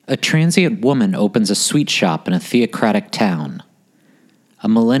A transient woman opens a sweet shop in a theocratic town. A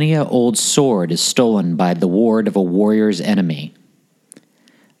millennia-old sword is stolen by the ward of a warrior's enemy.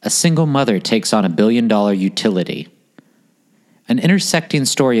 A single mother takes on $1 billion utility. An intersecting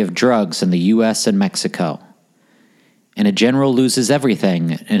story of drugs in the U.S. and Mexico. And a general loses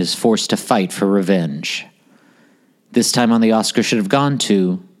everything and is forced to fight for revenge. This time on the Oscar should have gone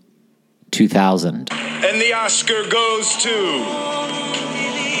to 2000. And the Oscar goes to...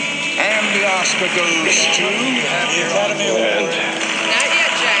 And the Oscar goes to... You have the Academy Award. Not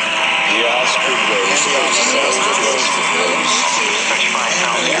yet, Jack. The Oscar goes to... The Oscar goes to...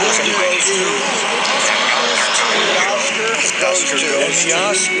 The Oscar goes to... The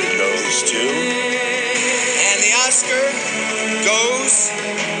Oscar goes to... And the Oscar goes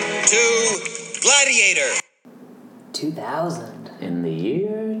to... Gladiator. 2000. In the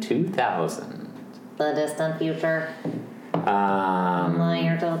year 2000. The distant future. The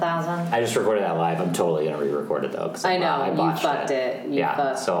year 2000. I just recorded that live. I'm totally going to re-record it, though. Cause I know. I You botched fucked it.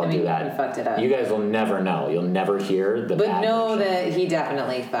 So I'll do that. You fucked it up. You guys will never know. You'll never hear the But bad know version. that he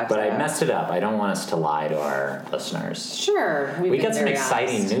definitely fucked But it up. I messed it up. I don't want us to lie to our listeners. Sure. We got some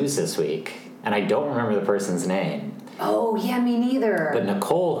exciting news this week, and I don't remember the person's name. Oh, yeah, me neither. But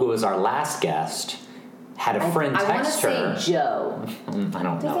Nicole, who was our last guest, had a friend text her. I want to say Joe. I don't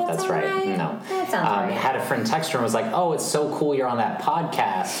know if that that's sound right. right? No. That sounds right. Had a friend text her and was like, "Oh, it's so cool you're on that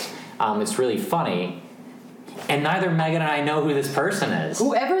podcast. It's really funny." And neither Megan and I know who this person is.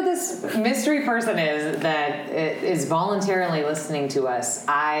 Whoever this mystery person is that is voluntarily listening to us,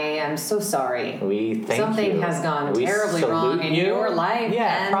 I am so sorry. We thank Something you. has gone We terribly salute wrong in you. your life.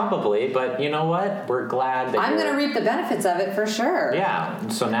 Yeah, and probably. But you know what? We're glad that I'm going to reap the benefits of it for sure. Yeah.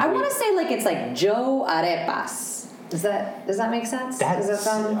 So now I want to say like it's like Joe Arepas. Does that make sense? Does that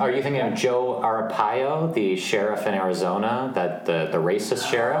sound? Are you thinking of Joe Arpaio, the sheriff in Arizona, that the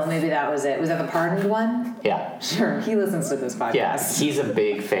racist sheriff? Oh, maybe that was it. Was that the pardoned one? Yeah. Sure. He listens to this podcast. Yes, he's a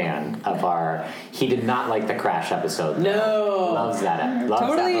big fan of our. He did not like the Crash episode. No. Loves that. Loves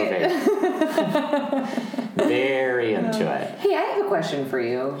Totally. that movie. Very into it. Hey, I have a question for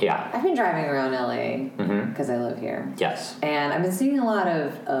you. Yeah. I've been driving around LA because I live here. Yes. And I've been seeing a lot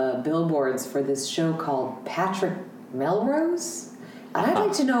of billboards for this show called Patrick Melrose. And I'd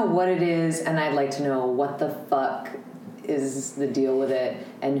like to know what it is, and I'd like to know what the fuck is the deal with it,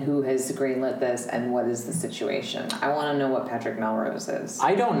 and who has greenlit this, and what is the situation. I want to know what Patrick Melrose is.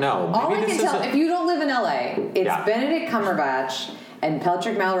 I don't know. All Maybe I can this tell, is if you don't live in LA, it's Yeah. Benedict Cumberbatch, and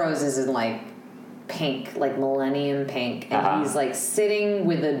Patrick Melrose is in like pink, like millennium pink, and he's like sitting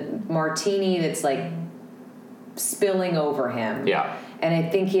with a martini that's like spilling over him. Yeah. And I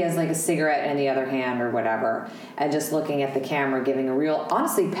think he has like a cigarette in the other hand or whatever, and just looking at the camera, giving a real,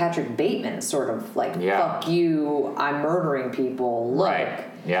 honestly, Patrick Bateman sort of like, fuck you, I'm murdering people, look. Right.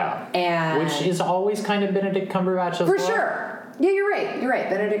 Yeah. And which is always kind of Benedict Cumberbatch as for well. sure. Yeah, you're right.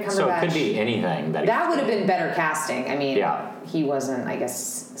 Benedict Cumberbatch. So it could be anything. That would have been better casting. I mean, Yeah. he wasn't, I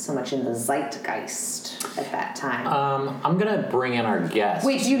guess, so much in the zeitgeist at that time. I'm going to bring in our guest.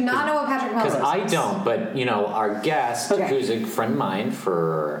 Wait, do you not know what Patrick Melrose is? Because I don't, but, you know, our guest, Okay. who's a friend of mine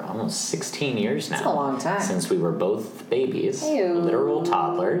for almost 16 years now. That's a long time. Since we were both babies. Ew. Literal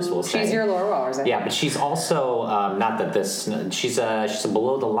toddlers, we'll say. She's your Laura Wallers, I think. Yeah, but she's also, she's a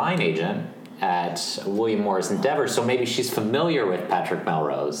below-the-line agent at William Morris Endeavor, so maybe she's familiar with Patrick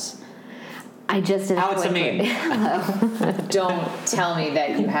Melrose. I just did Alex Amin. Don't tell me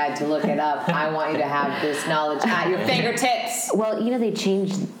that you had to look it up. I want you to have this knowledge at your fingertips. Well, you know, they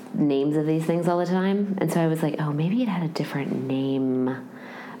change names of these things all the time. And so I was like, oh, maybe it had a different name.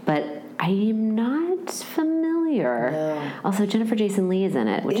 But I'm not familiar. No. Also, Jennifer Jason Leigh is in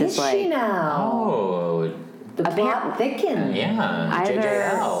it, which is like... she now? Oh, The plot thickens. yeah.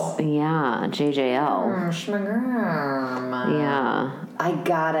 JJL. Yeah, JJL. Schmagurm. Yeah. I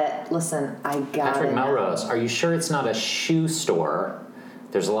got it. Listen, I got Patrick it. Melrose. Are you sure it's not a shoe store?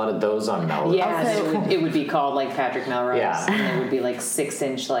 There's a lot of those on Melrose. Yes, it would be called like Patrick Melrose. Yeah. And it would be like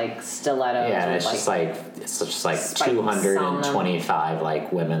 6-inch like stilettos. Yeah, and with, it's just like spikes 225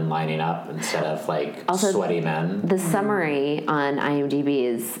 like women lining up instead of like Also, sweaty men. The summary on IMDb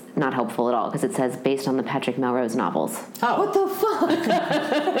is not helpful at all because it says based on the Patrick Melrose novels. Oh, What the fuck?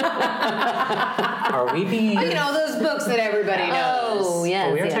 are we being? You know, those books that everybody knows. Oh,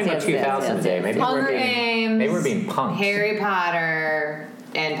 yes. we were yes, talking yes, about 2000 yes, today. yes, Maybe yes. Hunger we're being, Games. maybe we're being punked. Harry Potter.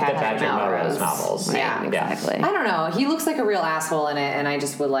 And the Patrick Melrose Melrose novels. Right, Yeah. exactly. I don't know. He looks like a real asshole in it, and I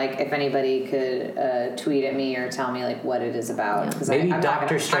just would like if anybody could tweet at me or tell me like what it is about. Because Maybe I'm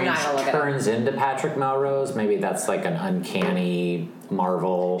Doctor Strange not gonna look it up. turns into Patrick Melrose. Maybe that's like an uncanny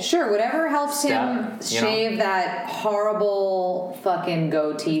Marvel. Sure, whatever helps him Step, shave that horrible fucking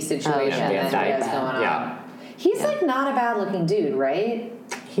goatee situation Yeah, that he has yeah. going on. Yeah. He's like not a bad looking dude, right?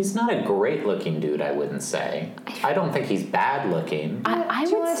 He's not a great looking dude, I wouldn't say. I don't think he's bad looking. I Do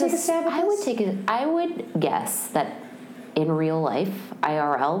you would wanna take a stab at this? I would guess that in real life,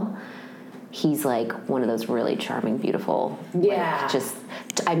 IRL, he's like one of those really charming, beautiful. Yeah. Like, just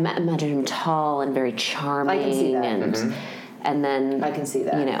I imagine him tall and very charming. I can see that. And then I can see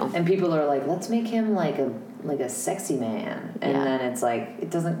that. You know, and people are like, let's make him like a sexy man, and Yeah. then it's like it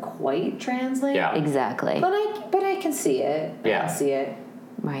doesn't quite translate. Yeah. exactly. But I can see it. I Yeah. can see it.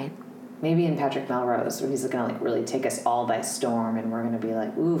 Right. Maybe in Patrick Melrose, where he's gonna like really take us all by storm, and we're gonna be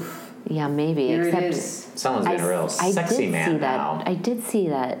like, oof, Yeah, maybe. here Except it is. Someone's been a real sexy did man see that. now. I did see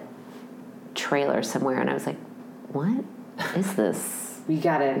that trailer somewhere, and I was like, "What is this? We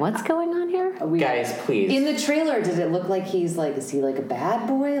got it. What's going on here?" Guys, please. In the trailer, did it look like he's like? Is he like a bad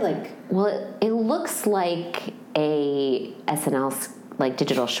boy? Like, Well, it looks like a SNL like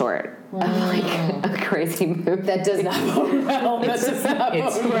digital short of like a crazy movie. that does not bode well. That does not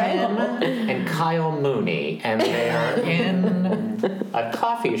It's bode him well. and Kyle Mooney, and they are in a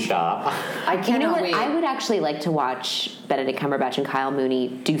coffee shop. I You cannot know what? wait. I would actually like to watch Benedict Cumberbatch and Kyle Mooney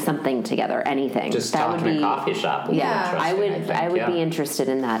do something together. Anything. Just that talking would be. in a coffee shop. Would be Yeah, I interesting, would. think, I would yeah. be interested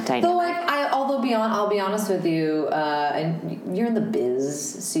in that dynamic. Though I'll be honest with you, and you're in the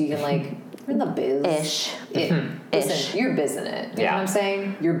biz, so you can like you're in the biz Ish. Listen, Ish. you're biz in it. You Yeah. know what I'm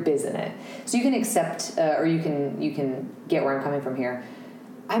saying? You're biz in it, so you can accept or you can get where I'm coming from here.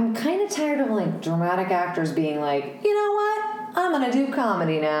 I'm kind of tired of like dramatic actors being like, you know what? I'm gonna do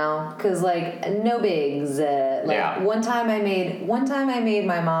comedy now, cause like no bigs. Like Yeah. one time I made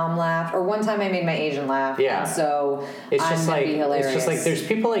my mom laugh, or one time I made my Asian laugh. Yeah. And so It's I'm just gonna like be hilarious. it's just like there's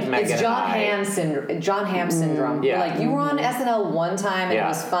people like Meghan It's John and I. Ham syndrome. Yeah. Like you were on SNL one time and Yeah. it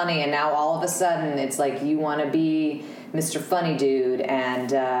was funny, and now all of a sudden it's like you want to be Mr. Funny Dude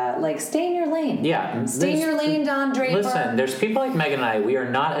and like stay in your lane. Yeah. Stay in your lane, Don Draper. Listen, there's people like Meghan and I. We are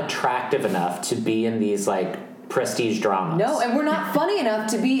not attractive enough to be in these like prestige dramas. No, and we're not funny enough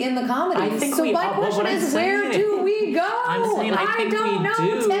to be in the comedy. I think so we my are. question What I'm is, saying where is- do we go? I'm saying I think don't we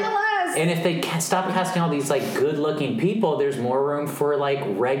know. do. Tell us. And if they stop casting all these like good-looking people, there's more room for like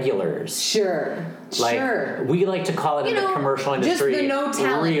regulars. Sure. Like sure. we like to call it in the commercial just industry, the no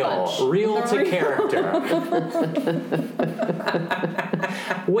talent bunch. real The to real- character.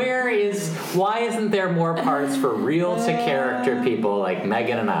 Why isn't there more parts for real to character people like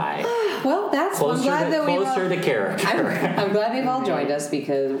Meghan and I? Well, I'm glad that closer to character. I'm glad they've all joined us,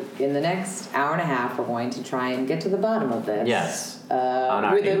 because in the next hour and a half we're going to try and get to the bottom of this. Yes. On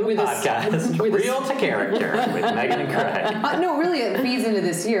our with new podcast, with Real to Character with Meghan and Craig. no, really, it feeds into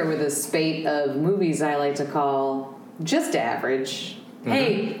this year with a spate of movies I like to call just average.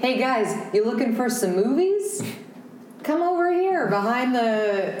 Mm-hmm. Hey guys, you looking for some movies? Come over here behind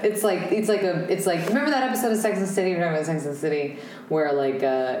the. It's like remember that episode of Sex and the City? Remember Sex and the City where like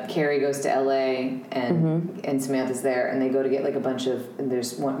Carrie goes to L.A. and Samantha's there, and they go to get like a bunch of. And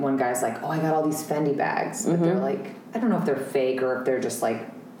there's one guy's like, oh, I got all these Fendi bags, but they're like, I don't know if they're fake or if they're just like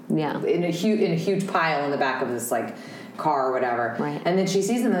Yeah. in a huge pile in the back of this like car or whatever. Right. And then she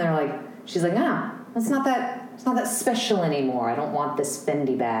sees them and they're like, she's like, nah, it's not that special anymore. I don't want this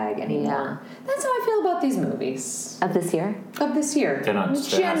Fendi bag anymore. That's how I feel about these movies Of this year? of this year. They're not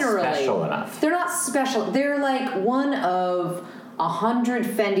special enough. They're not special. They're like one of 100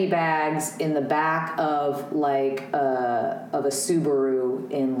 Fendi bags in the back of like of a Subaru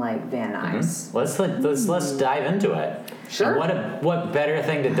in like Van Nuys. Let's dive into it. Sure. And what better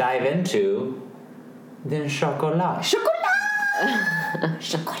thing to dive into than chocolat? Chocolat.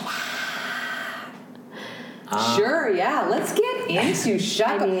 Chocolat. Sure, yeah. Let's get into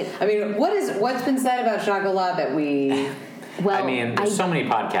chocolate. I mean, what's been said about chocolat that we? Well, I mean, there's so many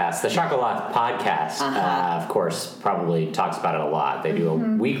podcasts. The Chocolat podcast, of course, probably talks about it a lot. They do a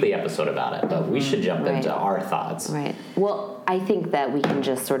weekly episode about it, but we should jump into our thoughts. Right. Well, I think that we can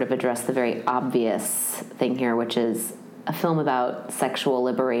just sort of address the very obvious thing here, which is a film about sexual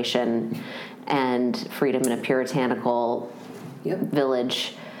liberation and freedom in a puritanical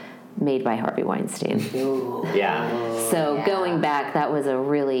village made by Harvey Weinstein. Yeah. So going back, that was a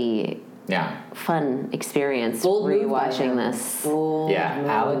really fun experience Gold move by rewatching him. this.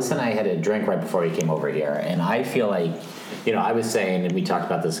 Alex and I had a drink right before he came over here, and I feel like, I was saying, and we talked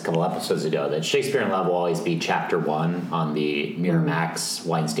about this a couple episodes ago, that Shakespeare in Love will always be chapter 1 on the Miramax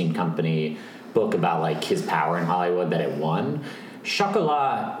Weinstein Company book about like his power in Hollywood that it won.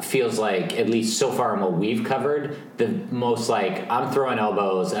 Chocolat feels like, at least so far in what we've covered, the most like, I'm throwing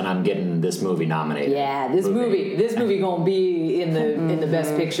elbows and I'm getting this movie nominated. Yeah, this movie gonna be in the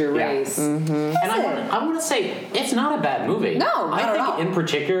Best Picture race. And I want to say, it's not a bad movie. No, not I think at all. in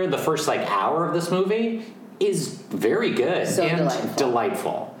particular, the first like hour of this movie is very good So and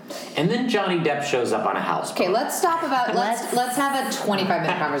delightful. And then Johnny Depp shows up on a houseboat. Okay, let's stop about let's have a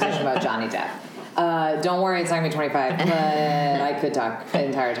 25-minute conversation about Johnny Depp. Don't worry, it's not gonna be 25, but I could talk the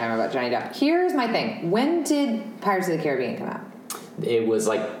entire time about Johnny Depp. Here's my thing: when did Pirates of the Caribbean come out? It was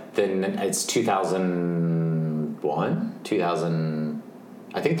like it's 2001, 2000.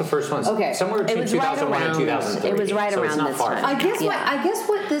 I think the first one's somewhere between 2001 and 2003. It was right so around it's not this far. time. I guess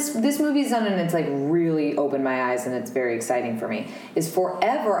what this movie's done, and it's like really opened my eyes, and it's very exciting for me. Is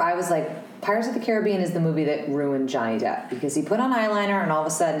forever I was like, Pirates of the Caribbean is the movie that ruined Johnny Depp because he put on eyeliner, and all of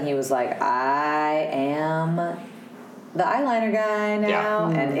a sudden he was like, I am the eyeliner guy now,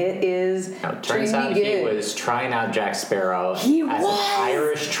 and it is turns out he was trying out Jack Sparrow as an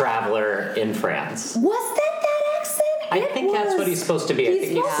Irish traveler in France. Was that accent? I think that's what he's supposed to be. I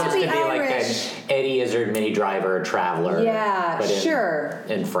think he's supposed to be like an Eddie Izzard mini driver traveler. Yeah, but sure.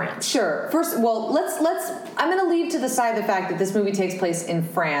 In France. Sure. First, well, let's. I'm going to leave to the side the fact that this movie takes place in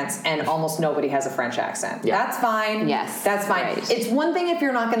France and almost nobody has a French accent. Yeah. That's fine. Yes, that's fine. right. It's one thing if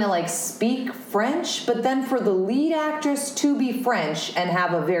you're not going to like speak French, but then for the lead actress to be French and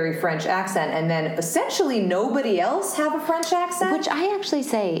have a very French accent, and then essentially nobody else have a French accent, Which I actually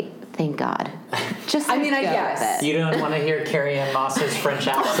say, thank God. Just I mean, I go guess. with it. You don't want to hear Carrie-Anne Moss's French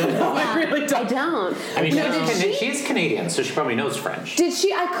accent? I really don't. I don't. I mean, she's Canadian, so she probably knows French. Did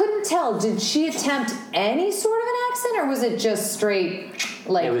she? I couldn't tell. Did she attempt any sort of an accent, or was it just straight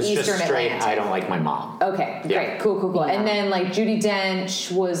like It was Eastern just straight, Atlantic? I don't like my mom. Okay, Yeah. great, cool. Yeah. And then like Judi Dench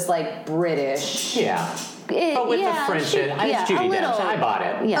was like British. Yeah. But with the French, it's Judi Dench. I bought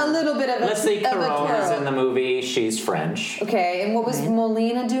it. Yeah. A little bit of a Leslie of a Caron is twirl. in the movie. She's French. Okay, and what was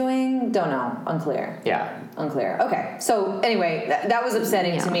Molina doing? Don't know. Unclear. Yeah. Unclear. Okay. So anyway, that was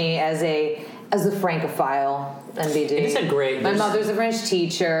upsetting to me as a Francophile. NBD. It is a great. My mother's a French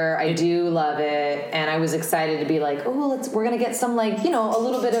teacher. I do love it, and I was excited to be like, oh, we're gonna get some like a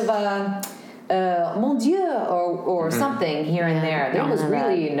little bit of a. Mon Dieu, or something here and there. There was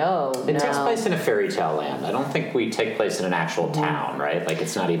really It takes place in a fairy tale land. I don't think we take place in an actual town, right? Like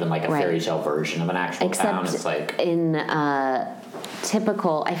it's not even like a fairy tale version of an actual town. It's like in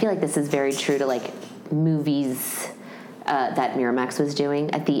typical. I feel like this is very true to like movies that Miramax was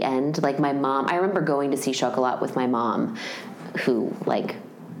doing at the end. Like my mom, I remember going to see Chocolat with my mom, who like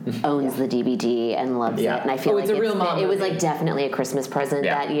owns the DVD and loves it, and I feel like it's a real mom it was movie. like definitely a Christmas present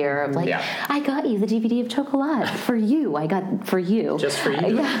that year of like I got you the DVD of Chocolat for you. I got for you just for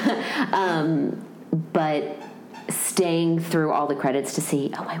you. But staying through all the credits to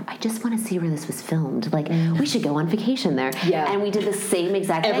see, I just want to see where this was filmed. Like, we should go on vacation there. Yeah. And we did the same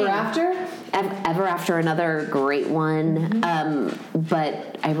exact thing. Ever After? Ever After, another great one.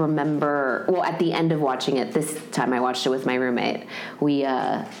 But I remember, at the end of watching it, this time I watched it with my roommate, we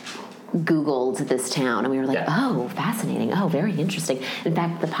Googled this town, and we were like, oh, fascinating. Oh, very interesting. In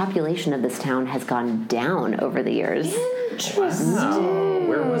fact, the population of this town has gone down over the years. Interesting. Wow.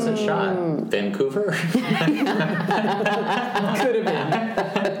 Where was it shot? Vancouver? Could have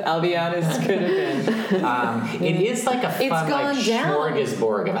been. I'll be honest, could have been. It is like a fun gone down.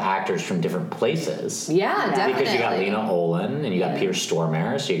 smorgasbord of actors from different places. Yeah, definitely. Because you got Lena Olin and you got Peter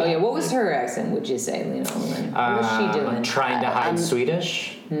Stormare. So what was her accent, would you say, Lena Olin? What was she doing? Trying to hide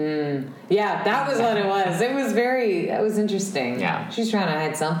Swedish. Yeah, that was what it was. That was interesting. Yeah. She's trying to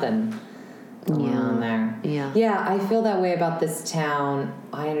hide something on there. Yeah, I feel that way about this town.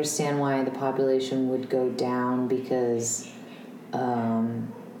 I understand why the population would go down because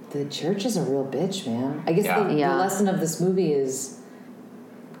the church is a real bitch, man. I guess the lesson of this movie is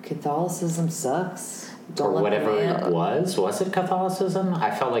Catholicism sucks. Don't or whatever it was. Was it Catholicism?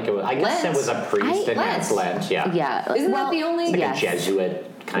 I felt like it was. I guess it was a priest and it's Lent. Yeah. Yeah. Isn't that the only? It's like a Jesuit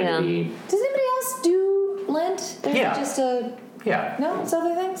kind of. Does anybody else do Lent? There's just a. Yeah. No, it's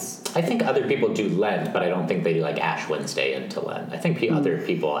other things? I think other people do Lent, but I don't think they do like Ash Wednesday into Lent. I think other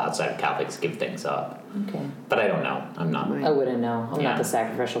people outside of Catholics give things up. Okay. But I don't know. I'm not. I wouldn't know. I'm not the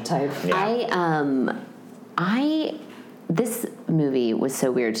sacrificial type. Yeah. This movie was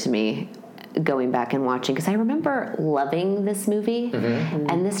so weird to me going back and watching, because I remember loving this movie,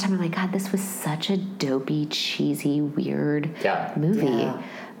 and this time I'm like, God, this was such a dopey, cheesy, weird movie. Yeah.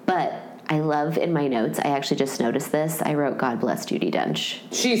 But I love, in my notes, I actually just noticed this, I wrote, God bless Judi Dench.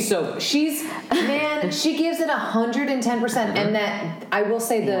 Man, she gives it 110%, and that, I will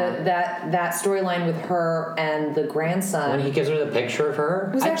say that storyline with her and the grandson. When he gives her the picture of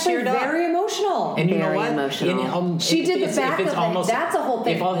her, was actually very emotional. And you very know what? emotional. She did the back of it. That's a whole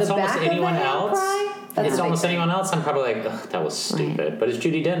thing. If it's almost anyone else, it's almost anyone else, I'm probably like, ugh, that was stupid. Right. But it's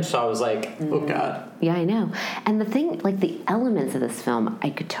Judi Dench, so I was like, oh God. Yeah, I know. And the thing, like the elements of this film, I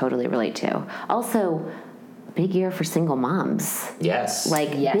could totally relate to. Also, big year for single moms. Yes.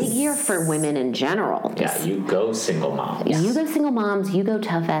 Big year for women in general. Yeah, you go single moms. Yes. You go single moms, you go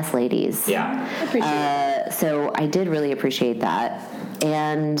tough-ass ladies. Yeah. I appreciate that. So I did really appreciate that.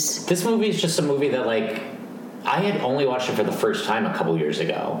 And this movie is just a movie that, like, I had only watched it for the first time a couple years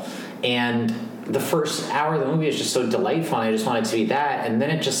ago. And the first hour of the movie is just so delightful, and I just wanted it to be that. And then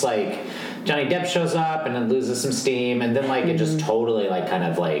it just, like, Johnny Depp shows up and then loses some steam, and then, like, it just totally, like, kind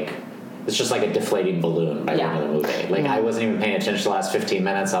of, like, it's just like a deflating balloon by the end of the movie. Like, I wasn't even paying attention to the last 15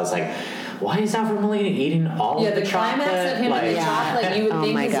 minutes. I was like, why is Alfred Molina eating all of the chocolate? Yeah, the climax of him and the chocolate, you would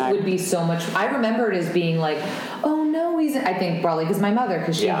think it would be so much. I remember it as being like, oh no, I think probably because my mother,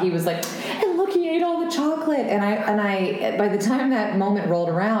 because he was like, and look, he ate all the chocolate. And I, by the time that moment rolled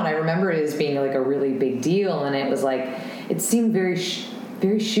around, I remember it as being like a really big deal. And it was like, it seemed very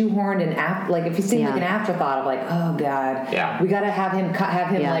shoehorned and like if you seemed like an afterthought of like, oh God, we got to have him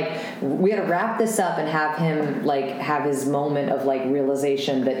like, we got to wrap this up and have him like have his moment of like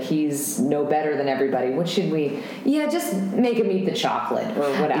realization that he's no better than everybody. What should we? Yeah, just make him eat the chocolate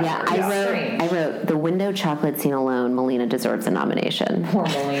or whatever. Yeah, I wrote the window chocolate scene alone. Melina deserves a nomination. Poor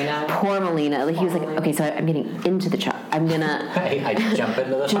Melina. Like he was like, okay, so I'm getting into the chocolate. I'm gonna I jump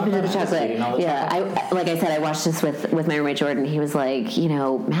into the chocolate. Yeah, like I said, I watched this with my roommate Jordan. He was like, you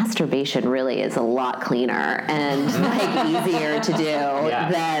know, masturbation really is a lot cleaner and like easier to do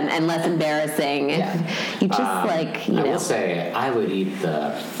than and less embarrassing. You just like, you know. I will say, I would eat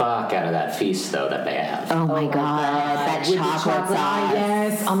the fuck out of that feast though that they have. Oh my God, that chocolate sauce.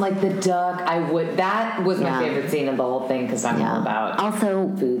 Yes, on like the duck. I would. That was my favorite scene of the whole thing because I'm all about also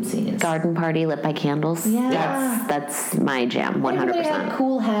food scenes. Garden party lit by candles. Yeah, that's my jam. 100%. They had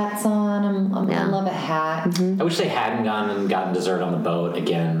cool hats on. I love a hat. I wish they hadn't gone and gotten dessert on the boat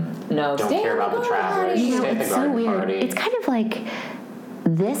again. No, don't care about the travelers. You know, stay at the it's so garden weird. party. It's kind of like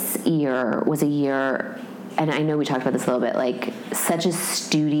this year was a year, and I know we talked about this a little bit, like such a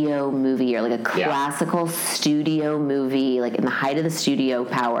studio movie year, like a classical studio movie, like in the height of the studio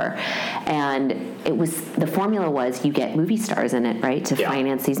power. And it was, the formula was you get movie stars in it, right, to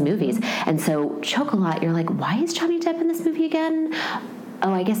finance these movies. And so Chocolat, you're like, why is Johnny Depp in this movie again?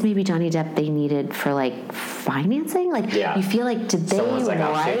 Oh, I guess maybe Johnny Depp they needed for like financing. Like you feel like did they someone's like,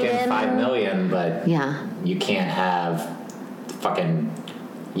 I'll kick in $5 million, but you can't have fucking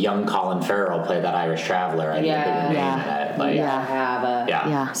young Colin Farrell play that Irish traveler. I need a big name in it. Like,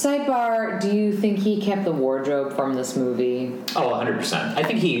 Sidebar: do you think he kept the wardrobe from this movie? Oh, 100%. I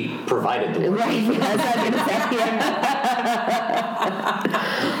think he provided the wardrobe. Right.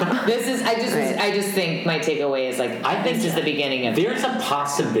 This is. I just think my takeaway is like. I think this is the beginning of. There's a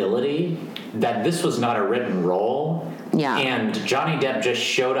possibility that this was not a written role. Yeah. And Johnny Depp just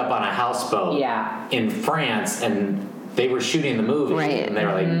showed up on a houseboat. In France, and they were shooting the movie. Right. And they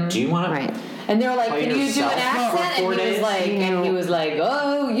were like, "Do you want to?" Right. And they were like, "Can you do an accent?" And he was like,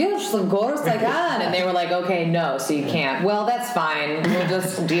 "Oh yes, of course I can." And they were like, "Okay, no, so you can't." Well, that's fine. We'll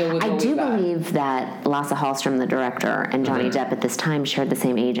just deal with. I do believe that Lasse Hallström, the director, and Johnny Depp at this time shared the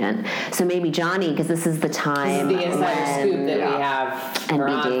same agent. So maybe Johnny, because this is the time. This is the insider scoop that we have.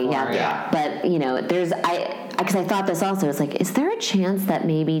 NBD, But you know, because I thought this also. It's like, is there a chance that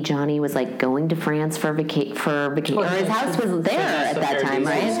maybe Johnny was like going to France for vacation, or his house was there at that time,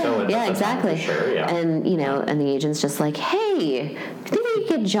 right? Yeah, exactly. Sure, and you know, and the agent's just like, hey, do you think we could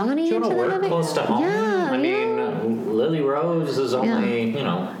get Johnny into the movie? Close to home. Yeah, I mean, Lily Rose is only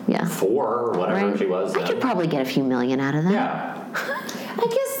 4 or whatever she was. I could probably get a few million out of that. Yeah.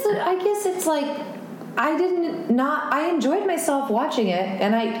 I guess it's like. I enjoyed myself watching it,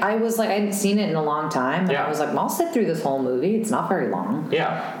 and I was like, I hadn't seen it in a long time, and I was like, I'll sit through this whole movie. It's not very long.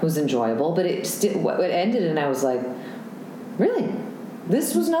 Yeah. It was enjoyable, but it ended, and I was like, really?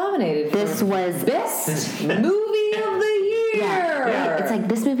 This was nominated This was Best Movie of the Year! Yeah. It's like,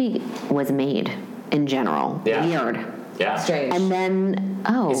 this movie was made, in general. Yeah. Weird. Yeah. Strange. And then,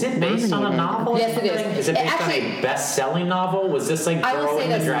 Is it based on a nominated. novel? or Yes, it is. something? Is it based Actually- on a best-selling novel? Was this like I will Girl say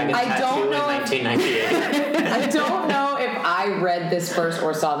with the this, Dragon I Tattoo don't in know if- 1998? I don't know if I read this first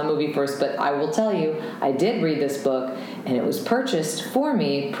or saw the movie first, but I will tell you, I did read this book, and it was purchased for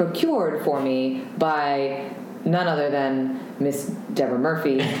me, procured for me by none other than Miss Deborah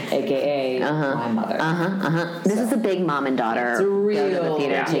Murphy, aka my mother. This is a big mom and daughter It's a real go to the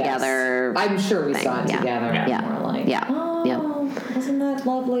theater together. I'm sure we thing. saw it Yeah. together. Yeah. And we're like, Yeah. oh, Yeah. wasn't that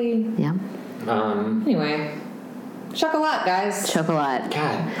lovely? Yeah. Anyway, chocolate, guys. Chocolate.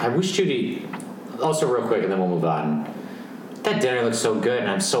 God, I wish Judy. Also, real quick, and then we'll move on. That dinner looks so good, and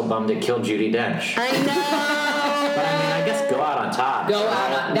I'm so bummed it killed Judi Dench. I know. But I mean, I guess go out on top. Go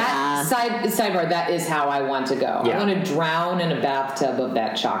out on that sidebar. That is how I want to go. Yeah. I want to drown in a bathtub of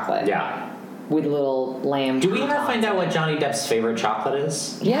that chocolate. Yeah. With little lamb. Do we ever find out what Johnny Depp's favorite chocolate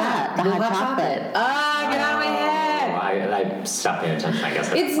is? Yeah, the hot chocolate. Ah, get out of my head. I stopped paying attention, I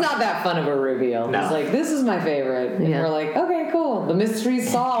guess. It's not that fun of a reveal. No. It's like, this is my favorite. And Yeah. we're like, okay, cool. The mystery's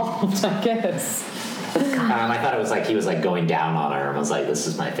solved, I guess. I thought it was like he was like going down on her and was like, "This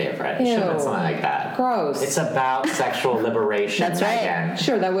is my favorite." It should have been Ew. something like that. Gross. It's about sexual liberation. That's right. Again.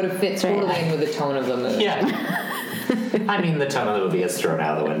 Sure, that would have fit totally in with the tone of the movie. Yeah. I mean, the tone of the movie is thrown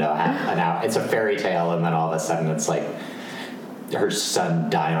out of the window. It's a fairy tale, and then all of a sudden, it's like her son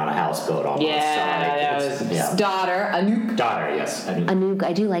dying on a houseboat almost. Yeah, so, that like, was his daughter, Anouk. daughter. Yes, Anouk,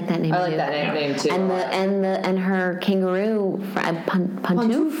 I do like that name. I like too. that name too. And her kangaroo,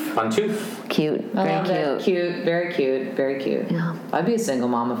 Pantouf. Pantouf. Cute. I Very love cute. that. Cute, very cute, very cute. Yeah. I'd be a single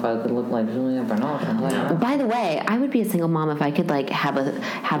mom if I could look like Julia Bernard. By the way, I would be a single mom if I could like have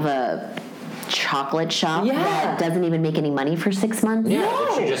a chocolate shop Yeah. that doesn't even make any money for 6 months. Yeah,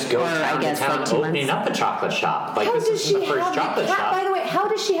 but she just goes Or, I town to guess, town like 2 opening months. up a chocolate shop. Like How this does isn't she the first have chocolate the shop. By the way, how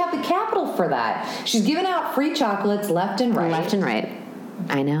does she have the capital for that? She's giving out free chocolates left and right. Left and right.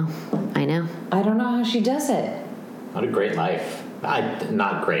 I know. I don't know how she does it. What a great life.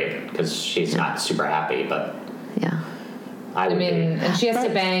 Not great because she's not super happy, but Yeah. I I would mean, be. and she has to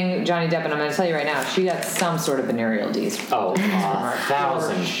bang Johnny Depp, and I'm going to tell you right now, she got some sort of venereal disease. Oh,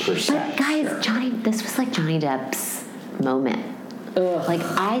 1,000%. But guys, this was like Johnny Depp's moment. Ugh. Like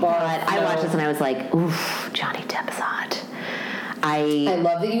I No. watched this and I was like, oof, Johnny Depp is hot. I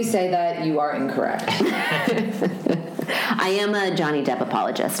love that you say that. You are incorrect. I am a Johnny Depp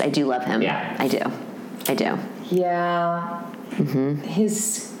apologist. I do love him. Yeah. I do. Yeah.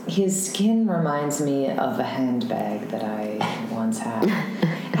 His skin reminds me of a handbag that I once had.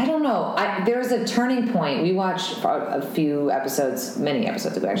 I don't know. There's a turning point. We watched a few episodes, many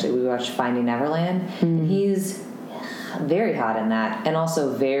episodes ago actually, we watched Finding Neverland. And he's very hot in that, and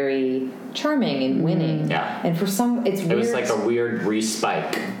also very charming and winning. Yeah. And for some, it's weird. It was like a weird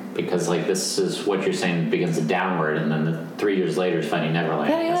re-spike because like this is what you're saying begins a downward, and then 3 years later is Finding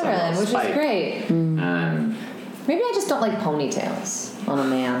Neverland. Finding It's like a Neverland, which spike. is great. And Maybe I just don't like ponytails on a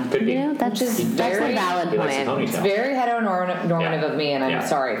man. could be. Yeah, that's Which is a very- valid He likes a point. ponytail. It's very heteronormative Yeah. of me, and I'm Yeah.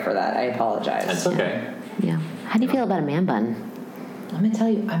 sorry for that. I apologize. That's okay. Yeah. How do you feel about a man bun? I'm gonna tell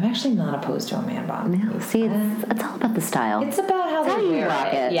you, I'm actually not opposed to a man bun. Yeah. See, it's all about the style. It's about how It's they how you wear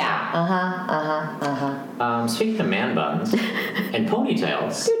rock it. Yeah. Speaking of man buns and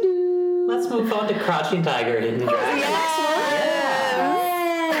ponytails, let's move on to Crouching Tiger, Hidden Dragon.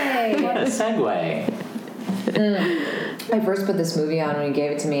 Hey! What a segue. I first put this movie on when you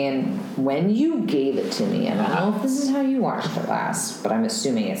gave it to me, and when you gave it to me, I don't know if this is how you watched it last, but I'm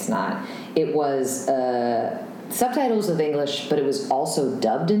assuming it's not. It was subtitles of English, but it was also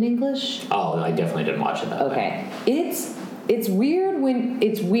dubbed in English. Oh, I definitely didn't watch it that way. Okay. It's weird when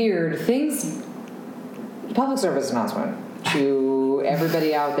it's weird. Things public service announcement to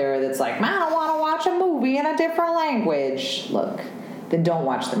everybody out there that's like, I don't want to watch a movie in a different language. Look, then don't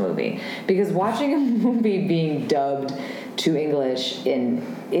watch the movie. Because watching a movie being dubbed to English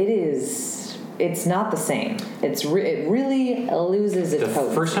it's not the same. It really loses its The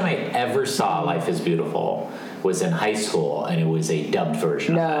potency. first time I ever saw Life is Beautiful was in high school, and it was a dubbed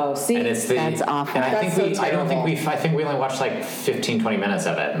version No, of it. see, and it's that's awful. And I That's think so I don't think terrible. I think we only watched like 15, 20 minutes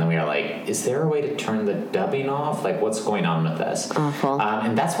of it, and then we were like, is there a way to turn the dubbing off? Like, what's going on with this? Awful.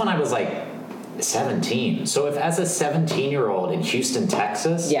 And that's when I was like 17. So if as a 17-year-old in Houston,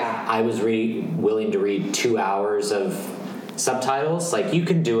 Texas, Yeah. I was willing to read 2 hours of subtitles, like you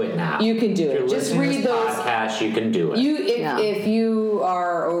can do it now. You can do If it. you're Just listening to read this those. podcast, you can do it. If you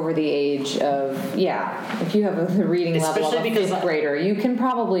are over the age of if you have a reading level of Especially a because fifth grader, you can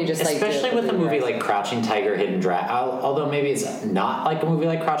probably just Especially with a movie like Crouching Tiger, Hidden Dragon. Although maybe it's not like a movie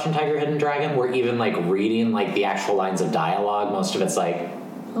like Crouching Tiger, Hidden Dragon, where even like reading like the actual lines of dialogue, most of it's like,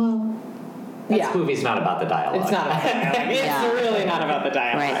 well, This movie's not about the dialogue. It's not about the dialogue. It's really not about the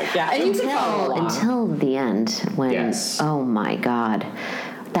dialogue. Right. Yeah, and you can follow along. Until the end, when Yes. oh my god,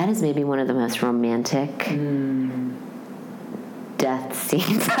 that is maybe one of the most romantic death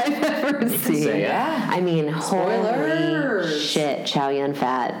scenes I've ever seen. say, yeah. I mean, holy Spoilers. shit, Chow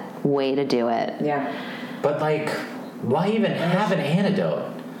Yun-fat, way to do it. Yeah. But, like, why even have an antidote?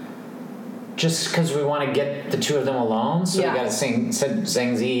 Just because we want to get the two of them alone? So Yeah. we got to send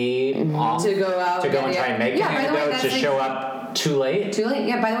Zhang Zi off To go out. to go and try and make an by the way, antidote to that's show up too late? Too late.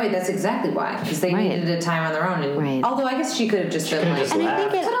 Yeah, by the way, that's exactly why. Because they Right. needed a time on their own. And Right. although I guess she could have just been could've like... just And I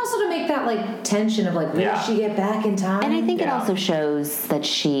think left. But also to make that, like, tension of, like, will she get back in time? And I think it Yeah. also shows that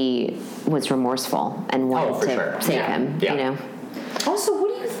she was remorseful and wanted for to sure. save Yeah. him, Yeah. you know? Also, what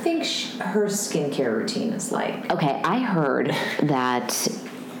do you think her skincare routine is like? Okay, I heard that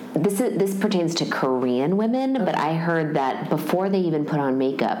this pertains to Korean women, but I heard that before they even put on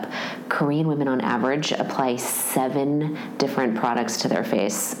makeup, Korean women on average apply 7 different products to their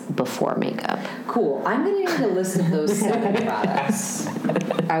face before makeup. Cool. I'm going to need a list of those 7 products.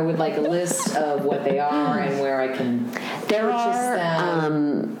 I would like a list of what they are and where I can There purchase are,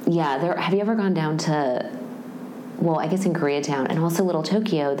 them. have you ever gone down to, well, I guess in Koreatown and also Little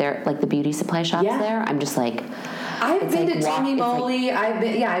Tokyo, they're like the beauty supply shops Yeah. there. I'm just like, I've it's been like to Tony it's like- Moly. I've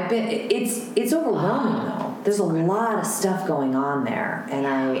been. It's overwhelming though. There's a lot of stuff going on there, and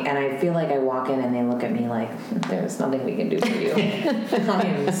I feel like I walk in and they look at me like, "There's nothing we can do for you." I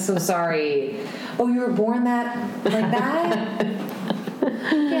am so sorry. Oh, you were born like that?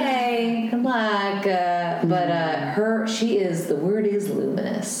 Okay, good luck. The word is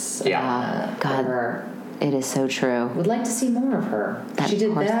luminous. Yeah. For God. her. it is so true. Would like to see more of her. That She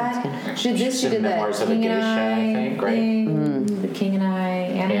did horse that. skin. She did this. She She's in did that. Memoirs of a King and Geisha, I I think, right? thing. The King and I.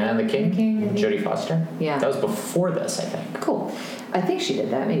 Anna and the King? I think. Jodie Foster? Yeah. That was before this, I think. Cool. I think she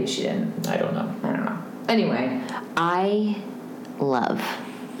did that. Maybe she didn't. I don't know. I don't know. Anyway, I love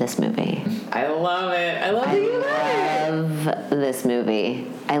this movie. I love it. I love that you love it. Love this movie.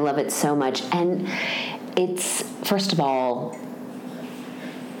 I love it so much. And it's, first of all,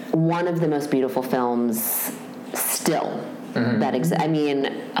 one of the most beautiful films still that exists. I mean,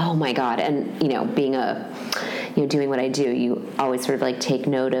 oh my God. And, being doing what I do, you always sort of like take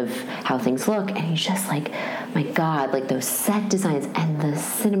note of how things look, and you just like, my God, like those set designs and the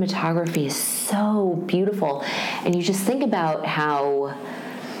cinematography is so beautiful. And you just think about how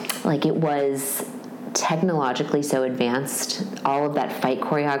like it was technologically so advanced, all of that fight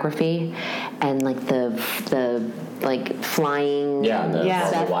choreography and like the like flying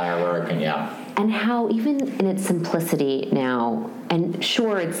the wire work and how even in its simplicity now, and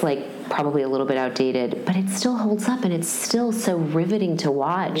sure it's like probably a little bit outdated, but it still holds up and it's still so riveting to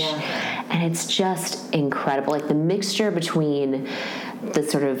watch. And it's just incredible, like the mixture between the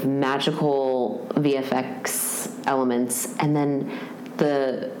sort of magical VFX elements and then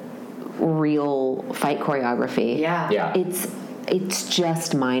the real fight choreography. Yeah. It's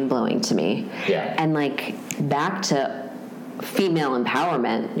just mind-blowing to me. Yeah. And like back to female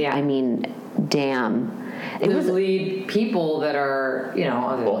empowerment. Yeah. I mean, damn. Those lead people that are,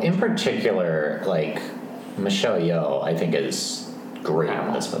 Well, in particular, like, Michelle Yeoh, I think, is great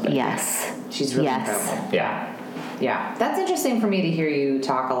in this movie. Yes. she's really incredible. Yeah. Yeah, that's interesting for me to hear you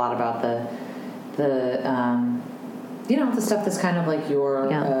talk a lot about the stuff that's kind of like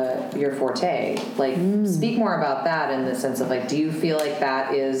your forte. Like, speak more about that in the sense of like, do you feel like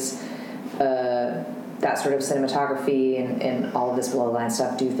that is that sort of cinematography and all of this below the line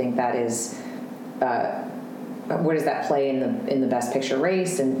stuff? Do you think that is where does that play in the Best Picture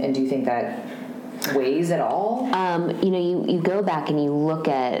race? And do you think that weighs at all? You go back and you look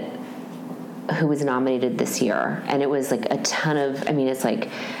at who was nominated this year, and it was like a ton of, you think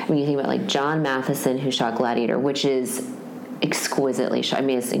about like John Matheson, who shot Gladiator, which is exquisitely shot.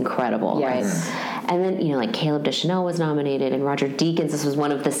 It's incredible, Yes. right? And then, like Caleb Deschanel was nominated, and Roger Deakins, this was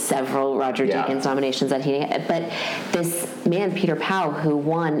one of the several Roger Deakins nominations that he had. But this man, Peter Pao, who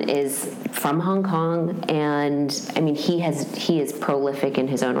won, is from Hong Kong, and he is prolific in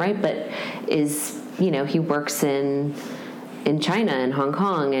his own right, but is, he works in China and Hong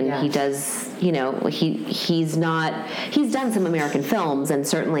Kong, and he does, he's done some American films, and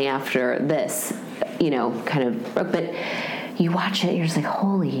certainly after this, kind of, but you watch it and you're just like,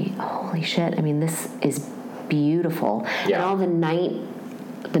 holy shit. This is beautiful. Yeah. And all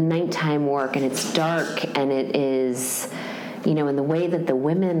the nighttime work, and it's dark, and it is, and the way that the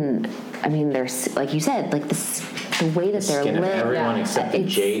women, they're, like you said, like the way that they're Skin of lit. everyone except the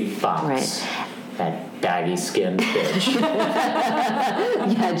Jade Fox. Right. That baggy skinned bitch.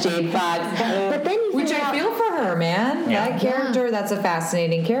 Yeah, Jade Fox. But then you Which I feel for her, man. Yeah. That character, that's a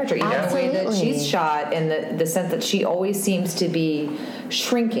fascinating character. Even the way that Absolutely. she's shot and the sense that she always seems to be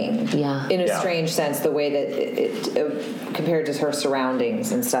shrinking in a strange sense, the way that it compared to her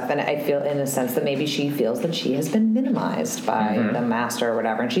surroundings and stuff. And I feel in a sense that maybe she feels that she has been minimized by the master or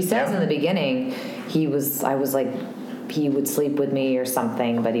whatever. And she says in the beginning, I was like, he would sleep with me or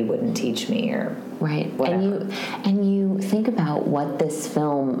something, but he wouldn't teach me or right. whatever. And you think about what this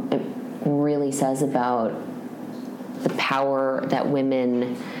film really says about the power that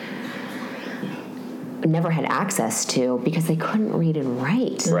women never had access to because they couldn't read and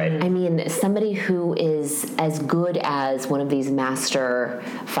write. Right. I mean, somebody who is as good as one of these master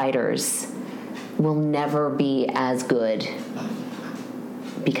fighters will never be as good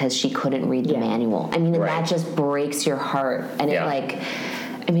because she couldn't read the manual. I mean, and that just breaks your heart. And it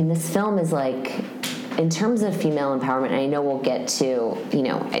this film is like, in terms of female empowerment, and I know we'll get to,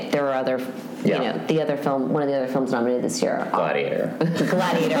 there are other, the other film, one of the other films nominated this year, Gladiator.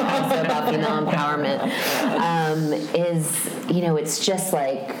 Gladiator, also about female empowerment, it's just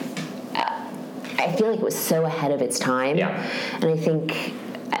like, I feel like it was so ahead of its time. Yeah. And I think,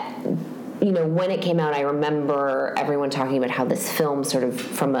 when it came out, I remember everyone talking about how this film sort of,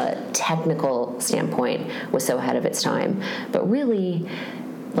 from a technical standpoint, was so ahead of its time. But really,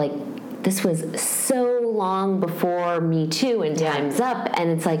 like, this was so long before Me Too and Time's Up,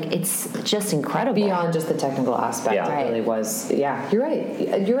 and it's like, it's just incredible. Beyond just the technical aspect, it really was. Yeah, you're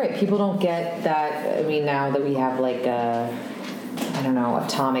right. You're right. People don't get that. I mean, now that we have like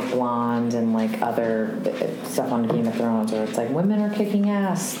Atomic Blonde and like other stuff on Game of Thrones, where it's like women are kicking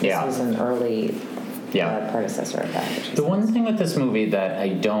ass. This was an early predecessor of that. The one thing with this movie that I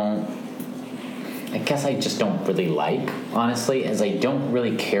guess I just don't really like, honestly, is I don't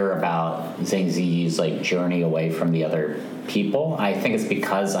really care about Zhang Ziyi's like journey away from the other people. I think it's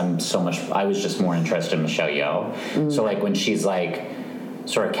because I was just more interested in Michelle Yeoh. So like when she's like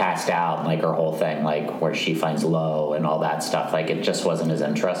sort of cast out, like her whole thing, like where she finds Lo and all that stuff, like it just wasn't as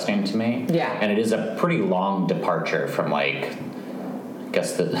interesting to me. Yeah. And it is a pretty long departure from like, I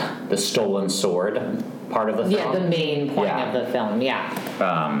guess the stolen sword part of the film. Yeah, the main point of the film. Yeah.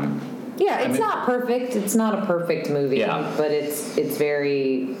 It's not perfect. It's not a perfect movie. Yeah. But it's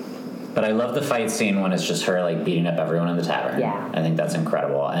very. But I love the fight scene when it's just her like beating up everyone in the tavern. Yeah. I think that's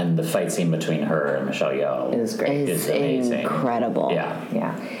incredible. And the fight scene between her and Michelle Yeoh is great. It's amazing. Incredible. Yeah.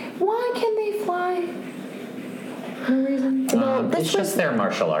 Yeah. Why can they fly? No reason. Well, it's just their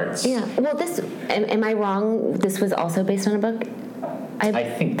martial arts. Yeah. Well, am I wrong? This was also based on a book? I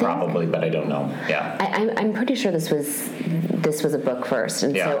think probably, but I don't know. Yeah. I'm pretty sure this was a book first,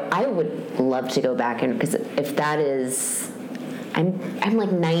 and so I would love to go back and, because if that is, I'm like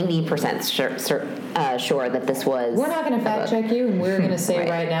 90% sure that this was. We're not going to fact check you, and we're going to say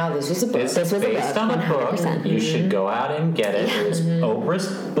right now this was a book. This was based on a book. You should go out and get it. It was Oprah's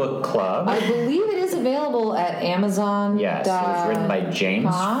book club. I believe it is available at Amazon. Yes, it was written by James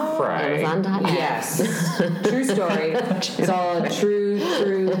Fry. Amazon.com. Yes, true story. It's all a true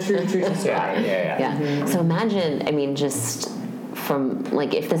story. Yeah. So imagine, just from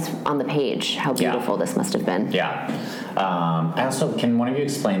like, if this on the page, how beautiful this must have been. Yeah. I also, can one of you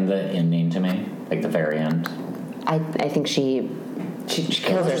explain the ending to me, like the very end? I think she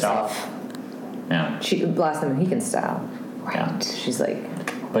kills herself. Yeah. She blasts them Mohican style. Right. Yeah. She's like.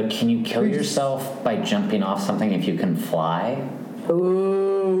 But can you kill yourself by jumping off something if you can fly?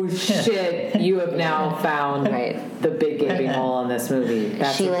 Oh shit! You have now found the big gaping hole in this movie.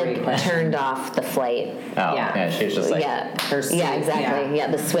 That's she a great question. Turned off the flight. Oh yeah, she was just like exactly.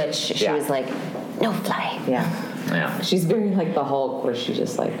 Yeah, the switch. She was like, no fly. Yeah. She's very like the Hulk, where she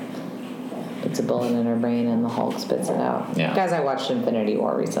just like puts a bullet in her brain and the Hulk spits it out. Yeah. Guys, I watched Infinity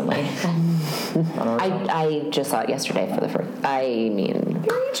War recently. I just saw it yesterday for the first. Very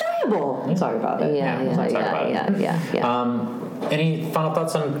enjoyable. We'll talk about it. Yeah. Any final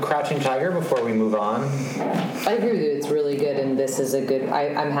thoughts on Crouching Tiger before we move on? I agree with you. It's really good, and this is a good.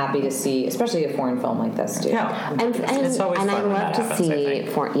 I'm happy to see, especially a foreign film like this too. Yeah, it's always fun. I love to see.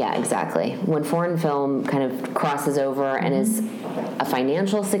 Exactly. When foreign film kind of crosses over and is a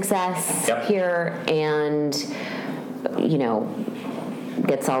financial success here, and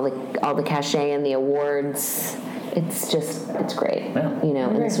gets all the cachet and the awards. It's great. Yeah.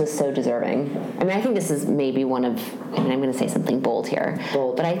 And this was so deserving. I mean, I think this is maybe one of, I'm going to say something bold here.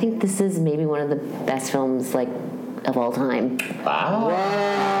 But I think this is maybe one of the best films, like, of all time. Wow. Whoa.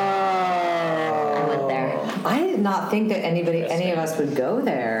 I went there. I did not think that any of us would go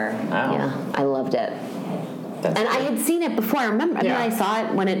there. Wow. Yeah, I loved it. I had seen it before. I remember, I saw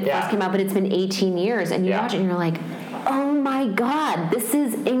it when it first came out, but it's been 18 years, and you watch it and you're like, oh my my God, this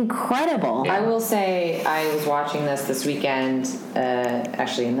is incredible. I will say I was watching this weekend,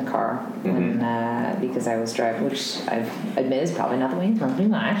 actually in the car, when, because I was driving, which I admit is probably not the way it's supposed to be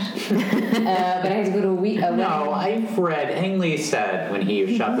watched. But I had to go to a wedding. No, I've read, Ang Lee said when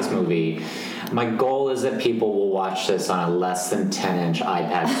he shot this movie, my goal is that people will watch this on a less than 10-inch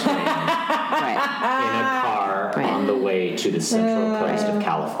iPad screen in a car on the way to the Central Coast of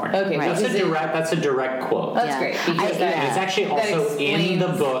California. Okay, that's a direct quote. That's great. Because and it's actually also in the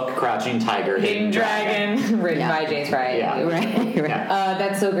book Crouching Tiger, Hidden Dragon. Written by James Fry. Yeah. Right.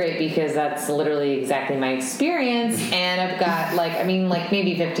 That's so great because that's literally exactly my experience. And I've got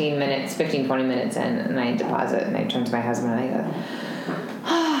maybe 20 minutes in, and I deposit, and I turn to my husband and I go,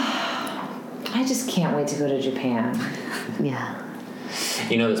 I just can't wait to go to Japan. Yeah.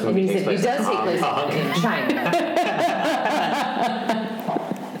 You know this movie takes place in China.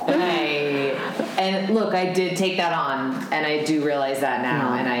 And look, I did take that on, and I do realize that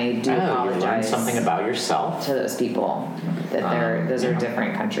now, and I do apologize. You learned something about yourself to those people that those are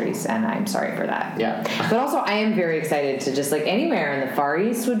different countries, and I'm sorry for that. Yeah. But also, I am very excited to just anywhere in the Far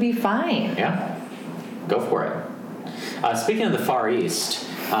East would be fine. Yeah. Go for it. Speaking of the Far East,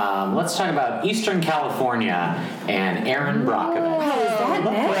 let's talk about Eastern California and Aaron Brockovich.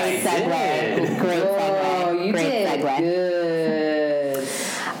 Oh, is that Great segue. Great segue. Oh, you Great did segue. good.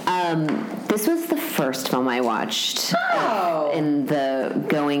 This was the first film I watched in the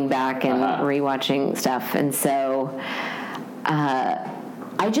going back and rewatching stuff, and so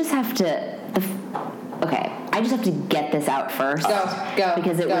I just have to. I just have to get this out first. Go.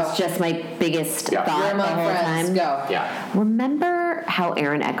 Because it was just my biggest thought the whole time. Go. Yeah. Remember how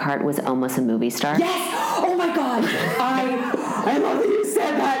Aaron Eckhart was almost a movie star? Yes! Oh my God! I love that you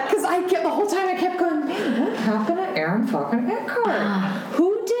said that because the whole time I kept going, man, what happened to Aaron fucking Eckhart?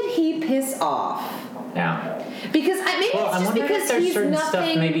 Who did he piss off? Yeah. Because it's just because he's certain nothing.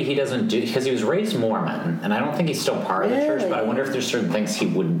 Stuff maybe he doesn't do because he was raised Mormon, and I don't think he's still part of the church. But I wonder if there's certain things he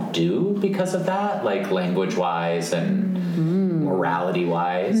wouldn't do because of that, like language-wise and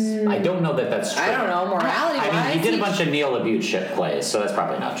morality-wise. I don't know that that's true. I don't know morality-wise. I mean, he did a bunch of Neil LaBute shit plays, so that's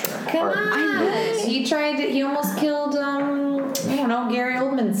probably not true. Come on. He almost killed Gary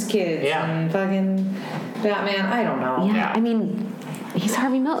Oldman's kids and fucking Batman. I don't know. Yeah. I mean. He's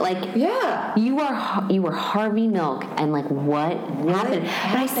Harvey Milk. You were Harvey Milk, and what happened?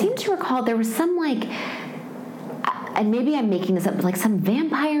 But I seem to recall there was some and maybe I'm making this up, but some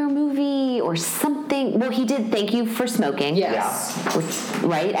vampire movie or something. Well, he did Thank You for Smoking. Yes.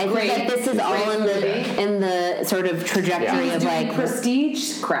 Right? I think this is all in the sort of trajectory of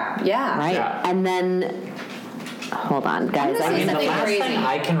prestige crap. Yeah. Right. Yeah. And then. Hold on, guys. The last thing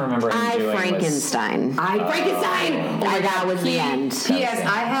I can remember him doing Frankenstein. Frankenstein! That was the end. P.S.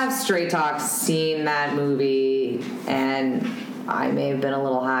 I have straight talk seen that movie, and I may have been a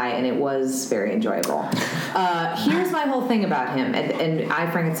little high, and it was very enjoyable. Here's my whole thing about him, and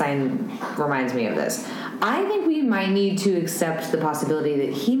Frankenstein reminds me of this. I think we might need to accept the possibility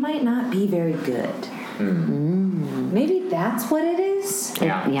that he might not be very good. Maybe that's what it is.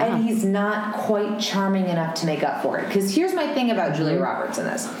 Yeah. And he's not quite charming enough to make up for it. Because here's my thing about Julia Roberts in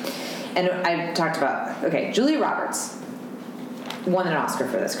this. And I talked about, Julia Roberts won an Oscar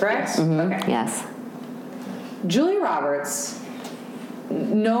for this, correct? Yes. Mm-hmm. Okay. Yes. Julia Roberts,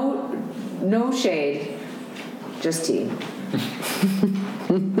 no shade, just tea.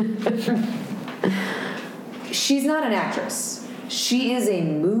 She's not an actress. She is a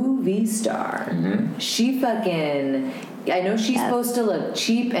movie star. Mm-hmm. She I know she's supposed to look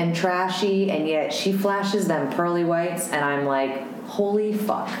cheap and trashy, and yet she flashes them pearly whites, and I'm like, holy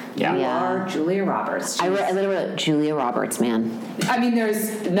fuck. Yeah. You are Julia Roberts. I literally wrote Julia Roberts, man. I mean,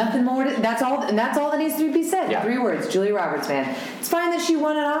 there's nothing more that's all that needs to be said. Yeah. 3 words, Julia Roberts, man. It's fine that she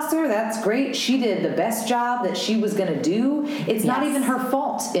won an Oscar. That's great. She did the best job that she was going to do. It's not even her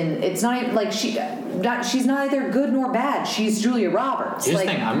fault. It's not even she's neither good nor bad. She's Julia Roberts. Here's the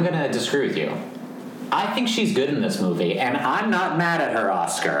thing. I'm going to disagree with you. I think she's good in this movie, and I'm not mad at her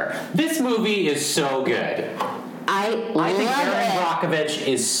Oscar. This movie is so good. I think Aaron Brockovich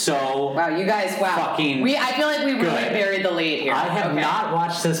is so fucking I feel like we really buried the lead here. I have not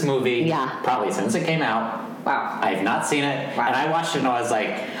watched this movie probably since it came out. Wow. I have not seen it. Wow. And I watched it and I was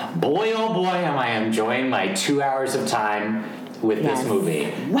like, boy, oh boy, am I enjoying my 2 hours of time with this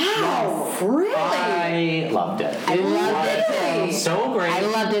movie. Wow. Yes. Really? I loved it. I loved it too. So great. I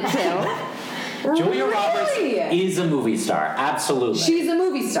loved it too. Julia Roberts Really? is a movie star, absolutely. She's a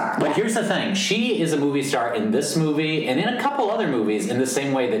movie star. But here's the thing. She is a movie star in this movie and in a couple other movies in the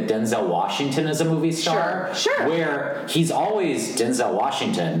same way that Denzel Washington is a movie star. Sure. Where he's always Denzel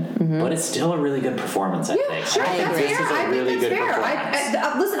Washington, but it's still a really good performance, I think. Sure, I think that's this fair. is a I think really that's good fair.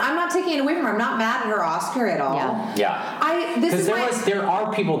 performance. Listen, I'm not taking it away from her. I'm not mad at her Oscar at all. Yeah. Because there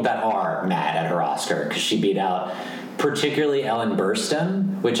are people that are mad at her Oscar because she beat out particularly Ellen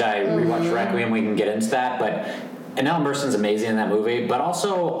Burstyn, which I rewatched Requiem. We can get into that, and Ellen Burstyn's amazing in that movie, but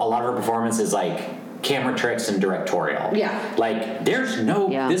also a lot of her performance is like camera tricks and directorial. Yeah. Like there's no.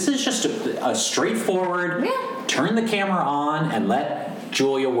 This is just a straightforward. Turn the camera on and let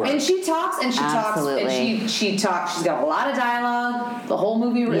Julia work. And she talks and she Absolutely. talks and she talks. She's got a lot of dialogue. The whole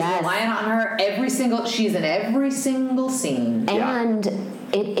movie is relying on her. She's in every single scene. And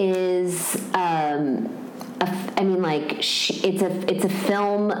it is it's a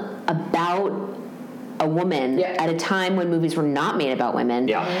film about a woman at a time when movies were not made about women.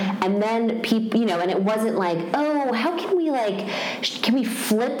 And then people, and it wasn't like, oh, how can we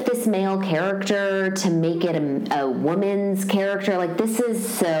flip this male character to make it a woman's character? Like, this is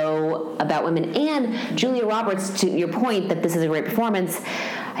so about women. And Julia Roberts, to your point that this is a great performance,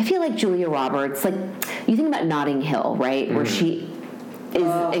 I feel like Julia Roberts, like, you think about Notting Hill, right? Where she is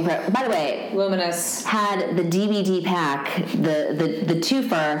incredible. By the way, luminous. Had the DVD pack, the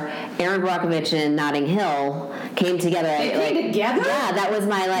twofer, Aaron Brockovich and Notting Hill came together. They came together? Yeah, that was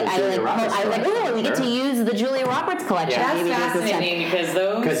my I was like, oh, we get to use the Julia Roberts collection. That's fascinating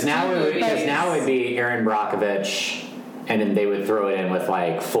because now it would be Aaron Brockovich. And then they would throw it in with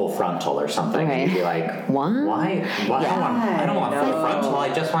like full frontal or something. Okay. And you'd be like, what? Why? I don't want full frontal.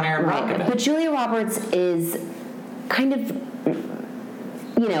 I just want Aaron Brockovich. But Julia Roberts is kind of,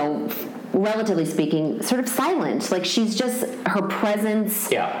 relatively speaking, sort of silent. Like, she's just, her presence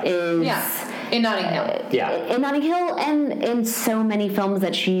is... in Notting Hill. In Notting Hill and in so many films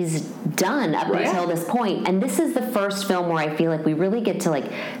that she's done up until this point. And this is the first film where I feel like we really get to,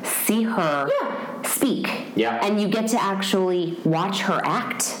 like, see her speak. Yeah. And you get to actually watch her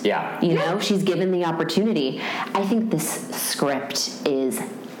act. Yeah. You know, she's given the opportunity. I think this script is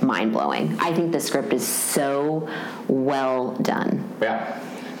mind-blowing. I think the script is so well done. Yeah.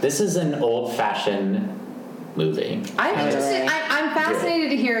 This is an old-fashioned movie. I'm interested. I'm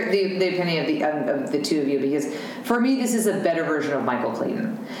fascinated to hear the opinion of the two of you, because for me this is a better version of Michael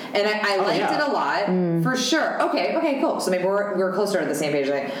Clayton, and I liked it a lot for sure. Okay, cool. So maybe we're closer to the same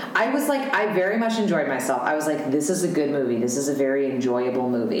page. I was like, I very much enjoyed myself. I was like, this is a good movie. This is a very enjoyable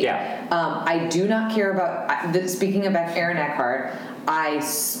movie. Yeah. I do not care about. Speaking of Aaron Eckhart, I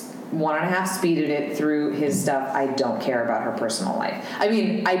 1.5 speeded it through his stuff. I don't care about her personal life. I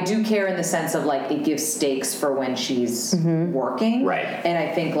mean, I do care in the sense of, like, it gives stakes for when she's working. Right. And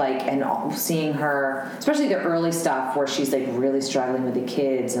I think, like, seeing her, especially the early stuff where she's, like, really struggling with the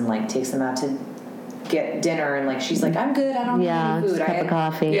kids and, like, takes them out to get dinner, and, like, she's like, I'm good, I don't need any food. Just a cup of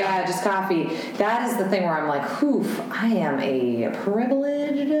coffee. Yeah, just coffee. That is the thing where I'm like, oof, I am a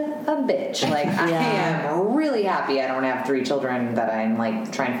privileged bitch. Like, I am really happy I don't have 3 children that I'm,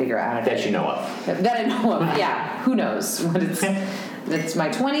 like, trying to figure out how to That you know of. That I know of. Yeah, who knows what it's. My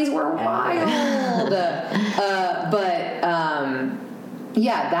 20s were wild.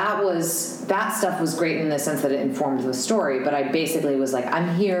 That stuff was great in the sense that it informed the story. But I basically was like,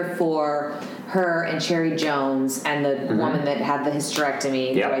 I'm here for her and Cherry Jones and the woman that had the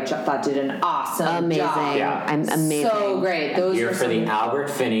hysterectomy, who I thought did an awesome job. Yeah. I'm amazing. So great. Those here were for the Albert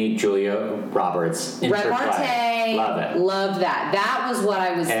Finney, Julia Roberts interplay. repartee. Love it. Loved that. That was what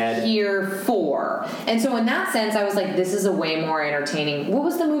I was here for. And so in that sense, I was like, this is a way more entertaining. What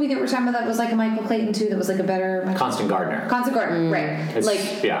was the movie that we're talking about that was like a Michael Clayton too? That was like a better Constant Gardener. Constant Gardener, right? It's, like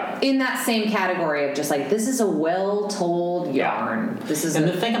in that same category of just like, this is a well-told yarn. This is. And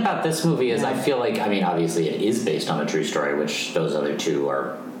the thing about this movie is, I feel like, I mean, obviously it is based on a true story, which those other two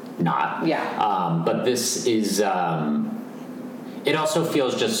are not. Yeah. But this is. It also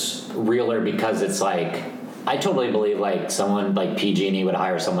feels just realer because it's like, I totally believe like someone like PG&E would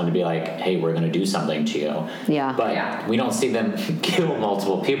hire someone to be like, hey, we're going to do something to you. Yeah. But we don't see them kill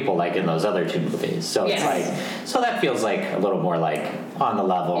multiple people like in those other 2 movies. So it's like, so that feels like a little more like on the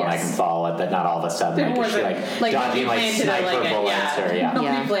level, and I can follow it, that not all of a sudden like, is she like dodging like sniper bullets or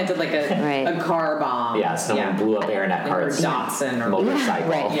nobody planted like a car bomb. Yeah, someone blew up Aaron Eckhart's Dotson or motorcycle.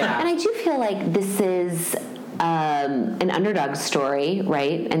 Right. Yeah. And I do feel like this is an underdog story,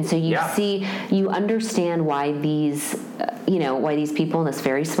 right? And so you understand why these, why these people in this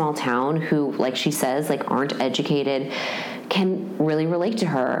very small town who, like she says, like aren't educated, can really relate to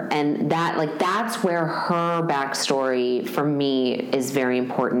her, and that's where her backstory for me is very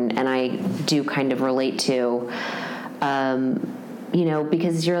important, and I do kind of relate to,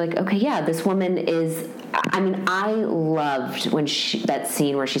 because you're like, okay, yeah, this woman is. I mean, I loved when that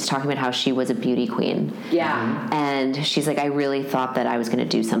scene where she's talking about how she was a beauty queen. Yeah. And she's like, I really thought that I was going to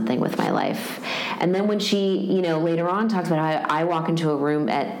do something with my life. And then when she, later on talks about how I walk into a room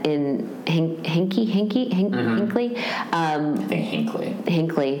in Hinkley. I think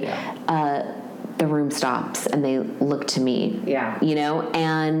Hinkley. Yeah. The room stops and they look to me. Yeah.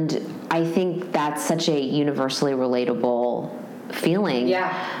 And I think that's such a universally relatable feeling.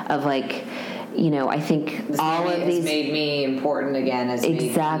 Yeah. Of like, I think this all movie of these has made me important again. Has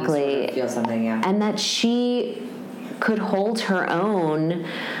exactly made me sort of feel something. Yeah. And that she could hold her own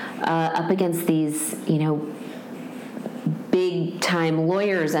up against these, big time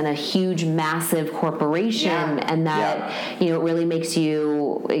lawyers and a huge, massive corporation, and that it really makes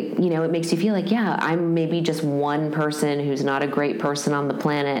you, it makes you feel like, I'm maybe just one person who's not a great person on the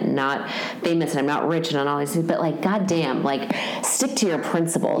planet, and not famous, and I'm not rich, and all these things. But goddamn, stick to your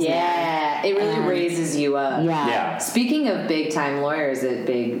principles. Yeah, it really raises you up. Yeah. Speaking of big time lawyers at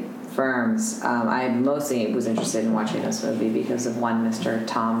big firms, I mostly was interested in watching this movie because of one Mr.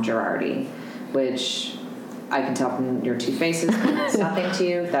 Tom Girardi, which I can tell from your two faces it's nothing to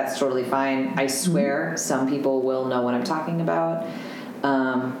you. That's totally fine. I swear some people will know what I'm talking about.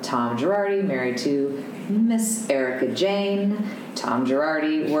 Tom Girardi, married to Miss Erica Jane. Tom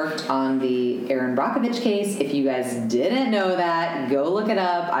Girardi worked on the Erin Brockovich case. If you guys didn't know that, go look it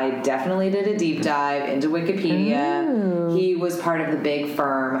up. I definitely did a deep dive into Wikipedia. Ooh. He was part of the big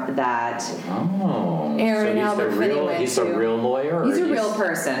firm that Erin and Albert Finney went to. He's a real lawyer? He's a real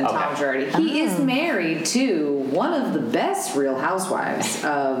person, Tom Girardi. He is married to one of the best Real Housewives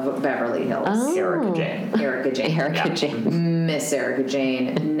of Beverly Hills. Erica Jane. Miss Erica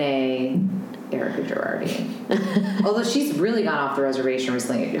Jane, nay Erica Girardi. Although she's really gone off the reservation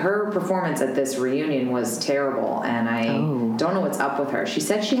recently. Her performance at this reunion was terrible, and I don't know what's up with her. She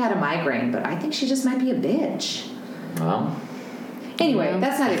said she had a migraine, but I think she just might be a bitch. Well... Anyway,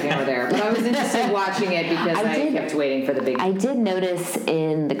 that's not even over there, but I was interested in watching it because I kept waiting for the big... I did notice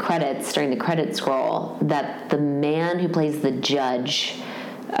in the credits, during the credit scroll, that the man who plays the judge...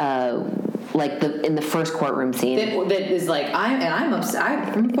 in the first courtroom scene, that is like I'm upset.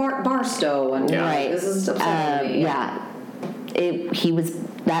 I'm from Barstow, and right. This is upsetting me.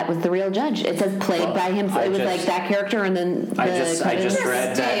 That was the real judge. It says played by him. It was that character, and then I just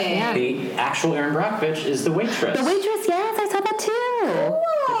read that the actual Erin Brockovich is the waitress. The waitress, yes, I saw that too.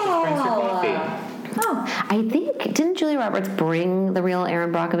 She brings her coffee. Oh, I think didn't Julia Roberts bring the real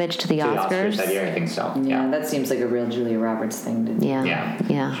Erin Brockovich to the Oscars? That year, I think so. Yeah, that seems like a real Julia Roberts thing to do.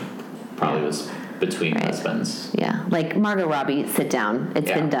 Yeah. Probably was between husbands. Yeah, like Margot Robbie, sit down. It's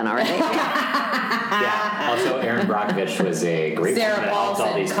been done already. Also, Erin Brockovich was a great Sarah woman that helped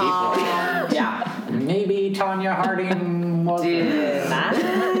all these people. Maybe Tonya Harding wasn't.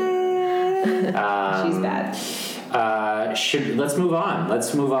 She's bad.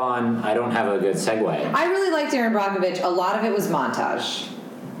 Let's move on. I don't have a good segue. I really liked Erin Brockovich. A lot of it was montage.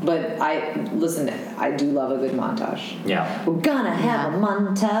 But I do love a good montage. Yeah. We're gonna have a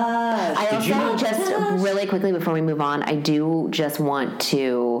montage. I also just really quickly before we move on, I do just want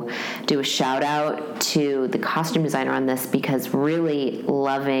to do a shout out to the costume designer on this, because really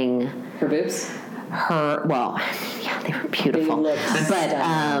loving her boobs. They were beautiful. But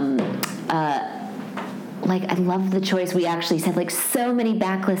I love the choice. We actually said so many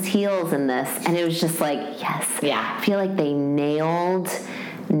backless heels in this, and it was just yes. Yeah. I feel like they nailed.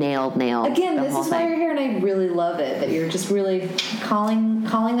 Again, this is why you're here, and I really love it, that you're just really calling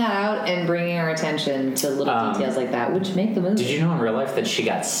that out and bringing our attention to little details like that, which make the movie. Did you know in real life that she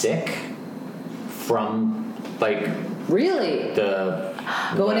got sick from really the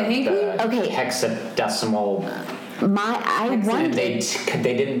going to Hinkley? Okay, hexadecimal. I wondered. They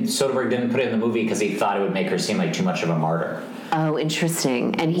didn't. Soderbergh didn't put it in the movie because he thought it would make her seem like too much of a martyr. Oh,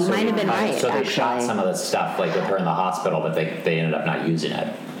 interesting. And he might have been right. So they shot some of the stuff with her in the hospital, but they ended up not using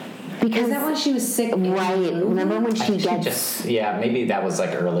it. Because is that when she was sick? Right. Remember when she gets? Maybe that was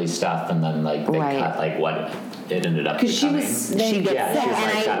early stuff, and then they cut what it ended up because becoming. She gets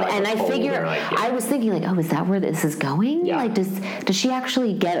sick, and I figure I was thinking is that where this is going? Yeah. Does she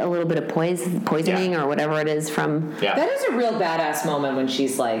actually get a little bit of poisoning or whatever it is from? Yeah. That is a real badass moment when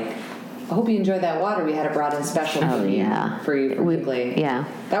she's like, I hope you enjoyed that water. We had it brought in special for you from Hinkley. Yeah.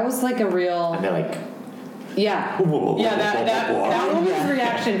 That was a real... And they're like... Yeah. Yeah, that woman's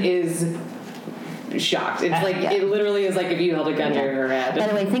reaction is... shocked. It's like it literally is like if you held a gun to her head. By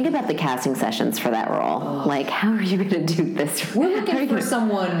the way, think about the casting sessions for that role. Like, how are you going to do this? We're looking for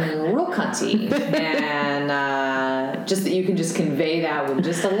someone real cunty, and just that you can just convey that with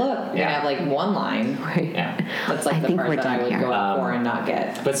just a look. You have like one line. Right. Yeah. That's like the part that I would go out for and not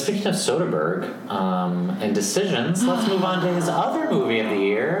get. But speaking of Soderbergh and decisions, let's move on to his other movie of the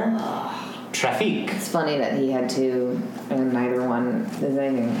year, Traffic. It's funny that he had two, and neither one is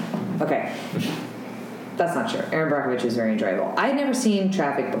anything. Okay. That's not true. Aaron Brockovich was very enjoyable. I had never seen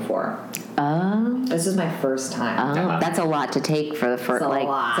Traffic before. Oh. This is my first time. Oh, that's a lot to take for the first. It's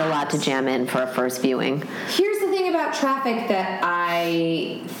a lot to jam in for a first viewing. Here's the thing about Traffic that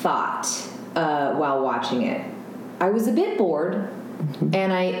I thought while watching it. I was a bit bored.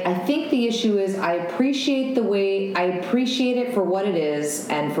 And I think the issue is I appreciate it for what it is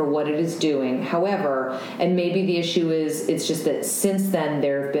and for what it is doing. However, and maybe the issue is it's just that since then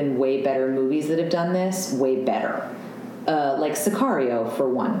there have been way better movies that have done this, way better. Like Sicario, for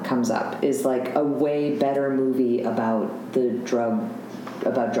one, comes up, is like a way better movie about drug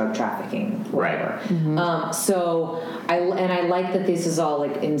trafficking, whatever. Right. Mm-hmm. So I like that this is all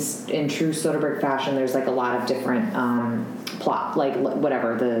like in true Soderbergh fashion. There's like a lot of different plot, like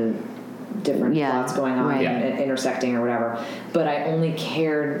whatever the different plots going on and intersecting or whatever. But I only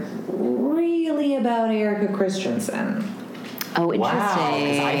cared really about Erica Christensen. Oh, interesting. Wow,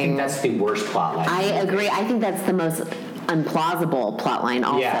 because I think that's the worst plot line. I agree. I think that's the most unplausible plotline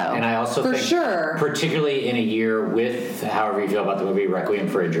also. Yeah, and I also For think, sure. particularly in a year with however you feel about the movie Requiem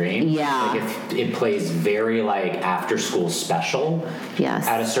for a Dream, like it plays very like after school special. Yes.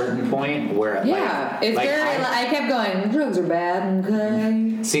 At a certain point where It's very. I kept going. Drugs are bad.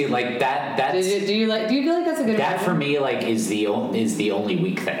 Okay. See, like that. Do you feel like that's a good? That for me, like, is the only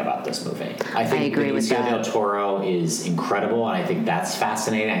weak thing about this movie. I think Benicio del Toro is incredible, and I think that's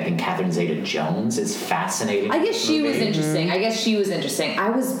fascinating. I think Catherine Zeta-Jones is fascinating. I guess she was interesting. I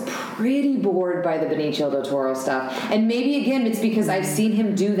was pretty bored by the Benicio del Toro stuff, and maybe again it's because I've seen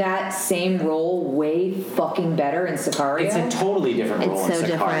him do that same role way fucking better in Sicario. It's a totally different role in Sicario,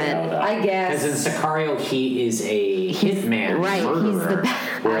 different. though. I guess because in Sicario he is a hitman, murderer,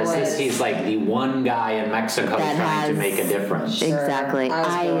 whereas this he's like the one guy in Mexico trying to make a difference. Sure. Exactly.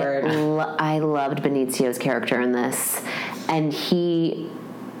 I loved Benicio's character in this, and he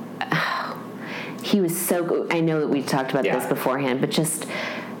was so good. I know that we talked about this beforehand, but just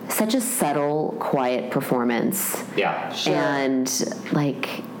such a subtle, quiet performance. Yeah, sure. And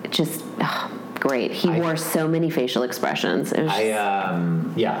like just great. He wore so many facial expressions. It was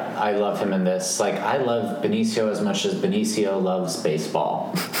I love him in this. Like, I love Benicio as much as Benicio loves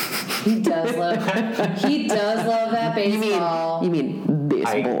baseball. He does love that baseball. You mean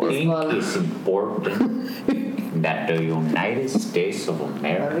baseball? I think it's important that the United States of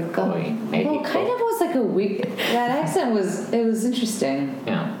America Well, kind of was like a weak. That accent was interesting.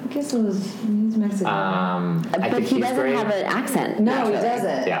 Yeah. I guess he's Mexican. But he doesn't have an accent. No, he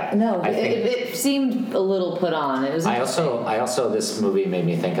doesn't. Yeah. No, it seemed a little put on. It was. I also this movie made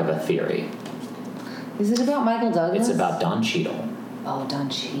me think of a theory. Is it about Michael Douglas? It's about Don Cheadle. Oh, Don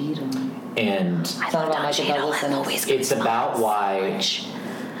Cheadle. And it's not about Michael Douglas and movies. It's about why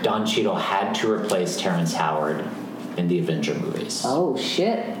Don Cheadle had to replace Terrence Howard in the Avenger movies. Oh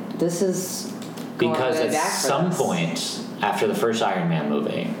shit! This is because at some point after the first Iron Man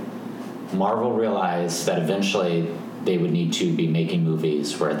movie, Marvel realized that eventually they would need to be making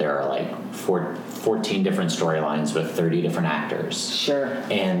movies where there are like 14 different storylines with 30 different actors. Sure.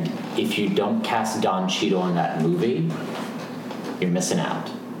 And if you don't cast Don Cheadle in that movie, you're missing out.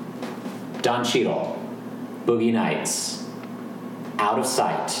 Don Cheadle, Boogie Nights, Out of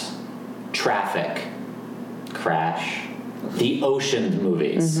Sight, Traffic, Crash, the Ocean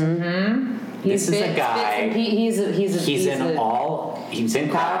movies. Mm-hmm. This is a guy. He's in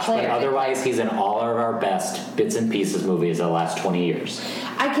Crash, but otherwise he's in all of our best bits and pieces movies of the last 20 years.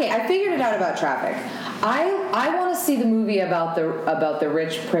 Okay, I figured it out about Traffic. I want to see the movie about the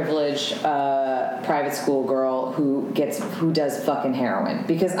rich, privileged private school girl who does fucking heroin.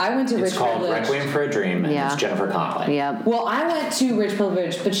 Because I went to It's Rich called Privilege. Requiem for a Dream, and it's Jennifer Connelly. Yep. Well, I went to Rich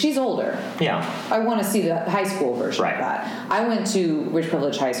Privilege, but she's older. Yeah. I want to see the high school version of that. I went to Rich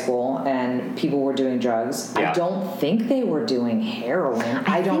Privilege High School, and people were doing drugs. Yeah. I don't think they were doing heroin.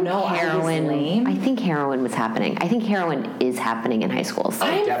 I don't know. Heroin. I think heroin was happening. I think heroin is happening in high schools.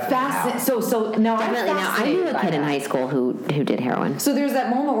 I'm fascinated. So no, definitely now. I knew a kid in high school who did heroin. So there's that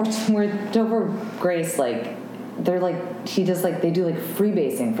moment where Dover Grace they do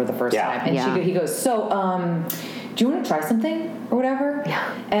freebasing for the first time, and he goes, so do you want to try something? or whatever.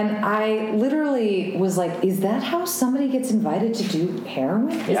 Yeah. And I literally was like, is that how somebody gets invited to do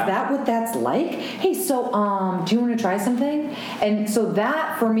heroin? Is that what that's like? Hey, so do you want to try something? And so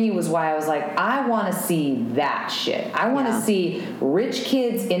that for me was why I was like, I want to see that shit. I want to see rich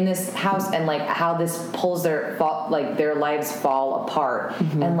kids in this house and like how this pulls their lives fall apart.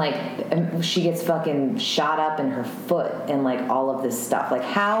 And like she gets fucking shot up in her foot and like all of this stuff. Like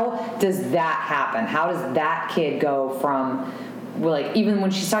how does that happen? How does that kid go from like, even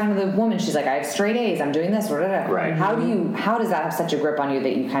when she's talking to the woman, she's like, I have straight A's, I'm doing this, right? How does that have such a grip on you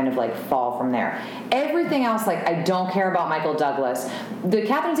that you kind of like fall from there? Everything else, like, I don't care about Michael Douglas. The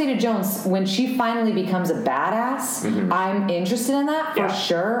Catherine Zeta-Jones, when she finally becomes a badass, I'm interested in that for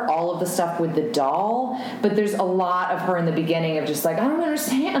sure. All of the stuff with the doll, but there's a lot of her in the beginning of just like, I don't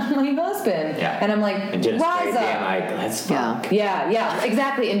understand my husband, and I'm like, rise up, like, let's fuck. Yeah,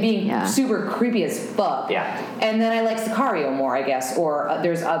 exactly, and being super creepy as fuck. And then I like Sicario more, I guess, or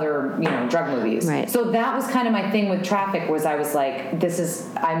there's other, drug movies. Right. So that was kind of my thing with Traffic, was I was like,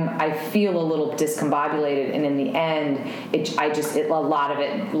 I feel a little discombobulated, and in the end, a lot of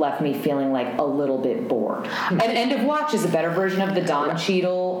it left me feeling like a little bit bored. And End of Watch is a better version of the Don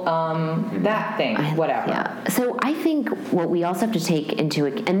Cheadle, that thing, whatever. Yeah. So I think what we also have to take into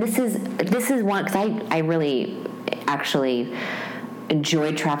it, and this is one, because I really actually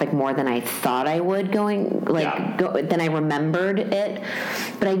enjoyed Traffic more than I thought I would than I remembered it.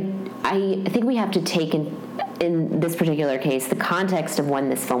 But I think we have to take in this particular case the context of when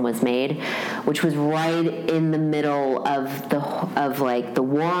this film was made, which was right in the middle of the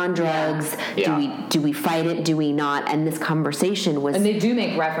war on drugs. Do we fight it? Do we not? And this conversation was, and they do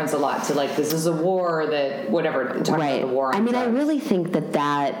make reference a lot to like, this is a war that whatever, talking about the war on drugs. I really think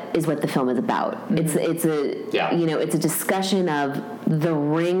that is what the film is about. It's a discussion of the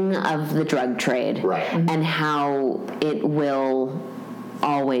ring of the drug trade, and how it will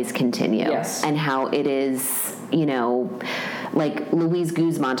always continue, and how it is, like Luis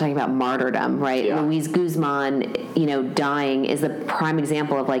Guzman talking about martyrdom, right? Luis Guzman, dying is a prime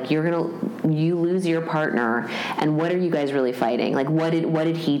example of like, you lose your partner, and what are you guys really fighting? Like, what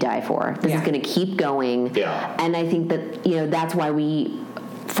did he die for? This is going to keep going, and I think that that's why we.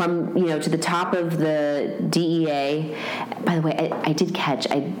 From to the top of the DEA. By the way, I did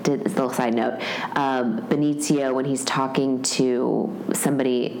this little side note. Benicio, when he's talking to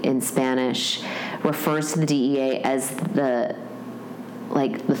somebody in Spanish, refers to the DEA as the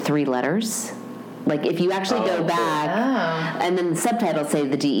three letters. Like, if you actually go back, and then the subtitles say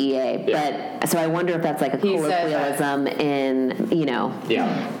the DEA, but so I wonder if that's like a colloquialism in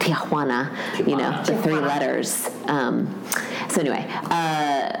Tijuana, the three letters. So anyway,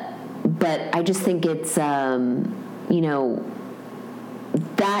 but I just think it's that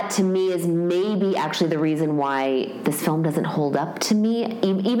to me is maybe actually the reason why this film doesn't hold up to me,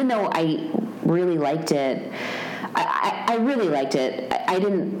 even though I really liked it. I really liked it. I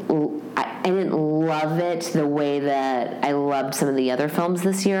didn't love it the way that I loved some of the other films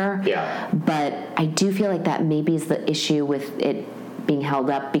this year. But I do feel like that maybe is the issue with it being held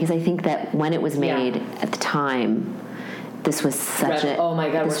up, because I think that when it was made at the time, this was such a oh my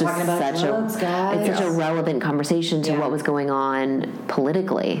god, we're talking about drugs, guys. It's such a relevant conversation to what was going on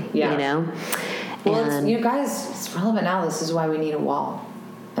politically. Well, guys, it's relevant now. This is why we need a wall.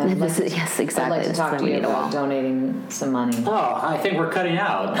 Yes, exactly. I'd like to talk to you about donating some money. Oh, I think we're cutting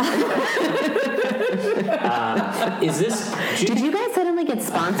out. Is this? Did you guys suddenly get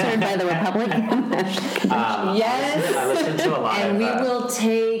sponsored by the Republican National yes. I listened to a lot and we will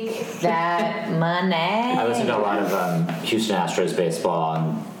take that money. I listen to a lot of Houston Astros baseball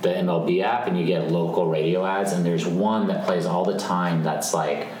on the MLB app, and you get local radio ads, and there's one that plays all the time that's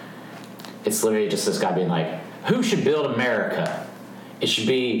like, it's literally just this guy being like, who should build America? It should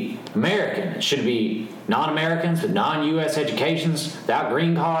be American. It should be non-Americans with non-U.S. educations, without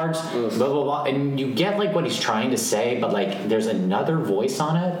green cards, blah, blah, blah. And you get, like, what he's trying to say, but, like, there's another voice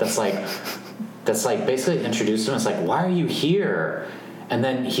on it that's basically introduced him. It's like, why are you here? And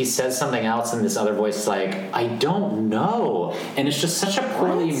then he says something else, and this other voice is like, I don't know. And it's just such a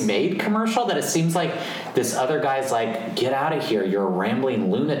poorly made commercial that it seems like this other guy's like, get out of here, you're a rambling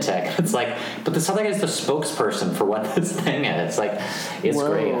lunatic. It's like, but this other guy's the spokesperson for what this thing is. It's like, it's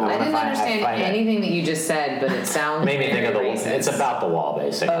great. I didn't understand anything that you just said, but it sounds made me think of the wall. It's about the wall,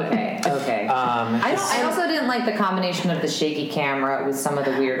 basically. Okay. I also didn't like the combination of the shaky camera with some of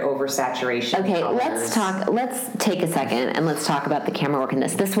the weird oversaturation. Okay, colors. let's take a second and let's talk about the camera work in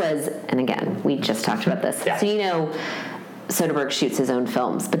this. This was, and again, we just talked about this. Yeah. So Soderbergh shoots his own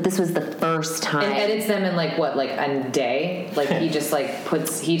films, but this was the first time. And edits them in like a day? Like he just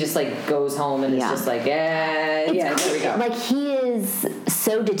goes home and it's just like, there we go. Like he is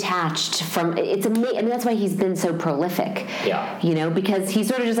so detached from. It's amazing. I mean, that's why he's been so prolific. Yeah. You know, because he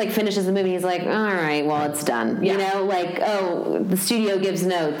sort of just like finishes the movie. He's like, all right, well, it's done. Yeah. You know, like, oh, the studio gives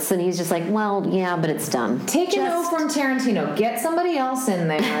notes, and he's just like, well, yeah, but it's done. Take a note from Tarantino. Get somebody else in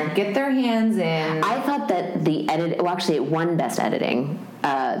there. Get their hands in. I thought that the edit. Well, actually, it won Best Editing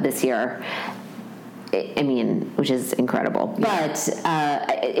this year. I mean, which is incredible, but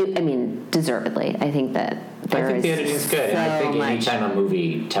I mean, deservedly. I think that I think the editing's good, and I think anytime a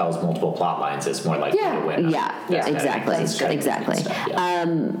movie tells multiple plot lines, it's more likely to win. Yeah, exactly.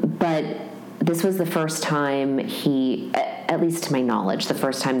 But this was the first time he, at least to my knowledge, the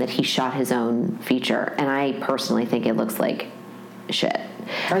first time that he shot his own feature, and I personally think it looks like shit.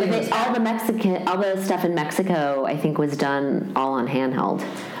 All the stuff in Mexico, I think, was done all on handheld.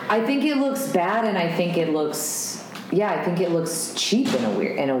 I think it looks bad, and I think it looks cheap in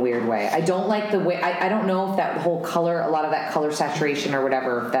a weird way. I don't like the way. I don't know if that whole color, a lot of that color saturation or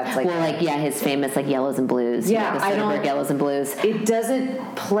whatever. If that's like his famous like yellows and blues. Yeah, I don't yellows and blues. It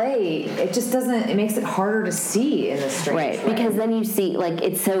doesn't play. It just doesn't. It makes it harder to see in a strange way. Because then you see like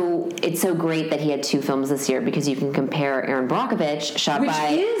it's so great that he had 2 films this year because you can compare Aaron Brockovich, shot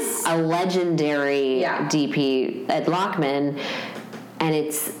by a legendary DP, Ed Lockman. And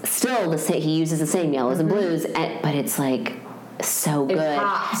it's still the same. He uses the same yellows and blues, but it's like so good. It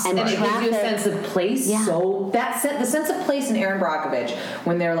pops. And it gives you a sense of place. Yeah. So the sense of place in Aaron Brockovich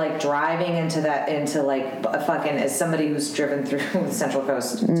when they're like driving into like a fucking, as somebody who's driven through the Central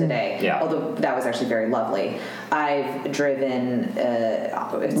Coast today. Yeah. Although that was actually very lovely. I've driven.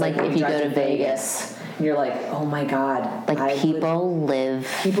 It's like if you go to Vegas. You're like, oh my God! Like people live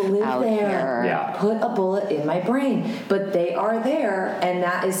out there. Here. Yeah. Put a bullet in my brain, but they are there, and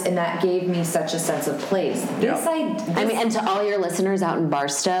that gave me such a sense of place. I mean, and to all your listeners out in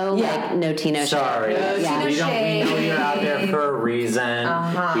Barstow, like no Tino. Sorry, we know you're out there for a reason.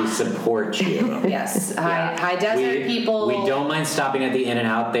 We support you. Yes, high desert people. We don't mind stopping at the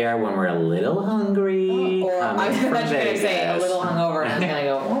In-N-Out there when we're a little hungry. Or I was going to say a little hungover, and I was going to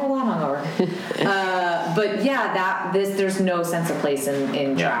go, a lot hungover. But there's no sense of place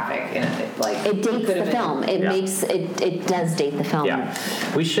in traffic. It dates the film. It does date the film. Yeah,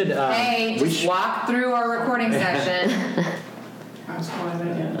 we should. Walk through our recording session. I was quiet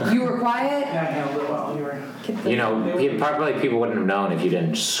again. You were quiet? Yeah, I handled it well. You were. Probably people wouldn't have known if you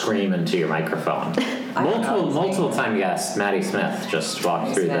didn't scream into your microphone. multiple time guest Maddie Smith just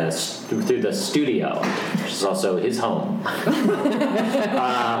walked through the studio, which is also his home.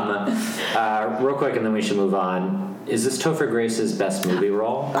 Real quick, and then we should move on. Is this Topher Grace's best movie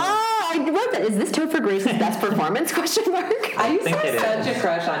role? Oh, I wrote that. Is this Topher Grace's best performance? Question mark. I used to have such a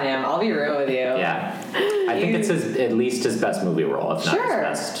crush on him. I'll be real with you. Yeah, I think it's at least his best movie role, if not his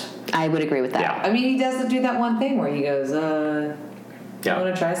best. I would agree with that. Yeah. I mean, he does do that one thing where he goes, you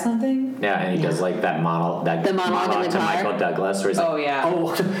want to try something? Yeah, and he does like that monologue in the to car. Michael Douglas, where he's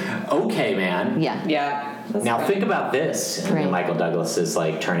okay, man. Yeah. That's think about this. And then Michael Douglas is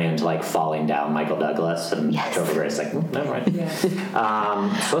like turning into like falling down Michael Douglas, and Topher Grace like, never mind. Yeah.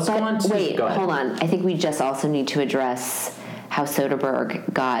 So let's go on to. Go ahead. Hold on. I think we just also need to address how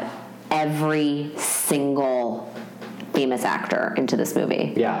Soderbergh got every single famous actor into this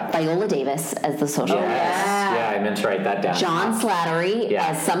movie. Yeah. Viola Davis as the social worker. Yeah, I meant to write that down. John Slattery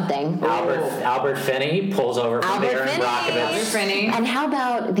as something. Albert Finney pulls over from Aaron Brockovich. And how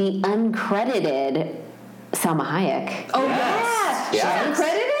about the uncredited Salma Hayek? Oh, yes.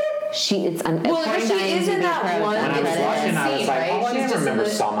 She's uncredited? She is in that one. When I was watching, I was like, I didn't remember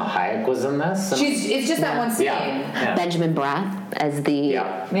Salma Hayek was in this. It's just that one scene. Yeah. Benjamin Bratt as the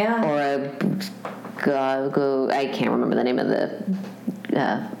I can't remember the name of the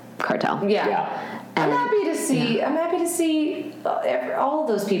cartel. Yeah. I'm happy to see all of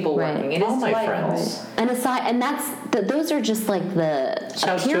those people working. It all is my delightful. friends. And those are just like the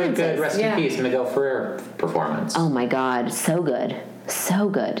Shouts to a good rest in peace Miguel Ferrer performance. Oh my God, so good.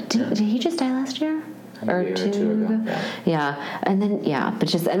 Did he just die last year? Or two ago. Yeah. And then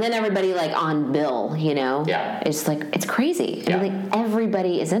everybody like on bill, you know? Yeah. It's like, it's crazy. I mean, like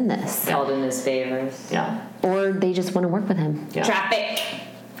everybody is in this. Called in his favors. Yeah. Or they just want to work with him. Yeah. Traffic.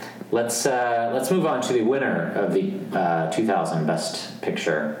 Let's move on to the winner of the 2000 Best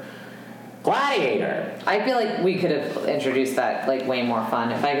Picture, Gladiator. I feel like we could have introduced that like way more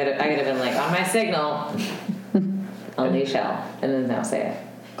fun. If I could have been like, on my signal, only shall, and then now say it.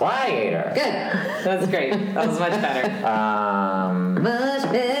 Gladiator. Good. That's great. That was much better. Much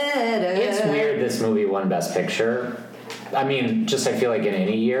better. It's weird this movie won Best Picture. I mean, just I feel like in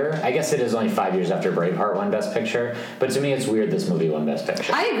any year, I guess it is only 5 years after Braveheart won Best Picture, but to me it's weird this movie won Best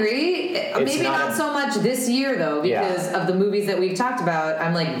Picture. I agree. Maybe not so much this year, though, because of the movies that we've talked about.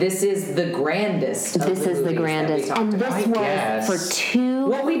 I'm like, this is the grandest. This is the grandest. And this was for 2.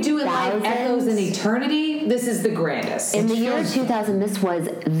 What We Do in Life Echoes in Eternity, this is the grandest. In the year 2000, this was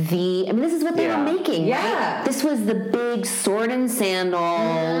this is what they were making, right? This was the big sword and sandal,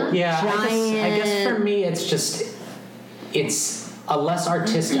 giant. I guess for me, it's a less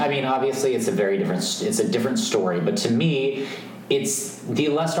artistic. I mean, obviously, it's a different story, but to me, it's the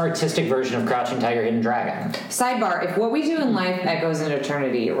less artistic version of Crouching Tiger, Hidden Dragon. Sidebar: if What We Do in Life Echoes in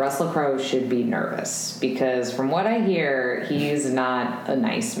Eternity, Russell Crowe should be nervous because, from what I hear, he's not a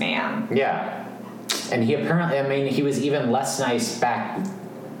nice man. Yeah, and he apparently, I mean, he was even less nice back.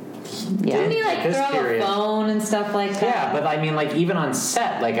 Didn't he throw a phone and stuff like that? Yeah, but I mean, even on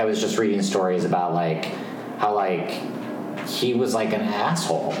set, I was just reading stories about how he was an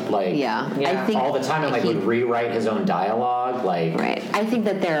asshole. I think all the time, and would rewrite his own dialogue. Right. I think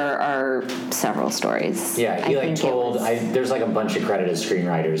that there are several stories. Yeah, he told. There's a bunch of credited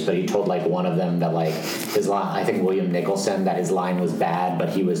screenwriters, but he told one of them that his line. I think William Nicholson, that his line was bad, but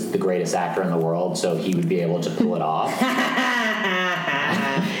he was the greatest actor in the world, so he would be able to pull it off.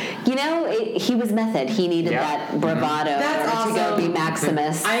 He was method. He needed that bravado to go be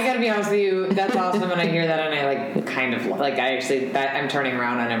Maximus. I gotta be honest with you. That's awesome when I hear that, and I'm turning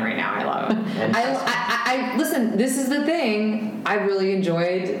around on him right now. I love him. I listen. This is the thing. I really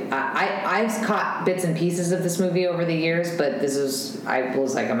enjoyed. I've caught bits and pieces of this movie over the years, but I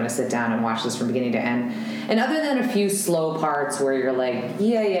was I'm gonna sit down and watch this from beginning to end. And other than a few slow parts where you're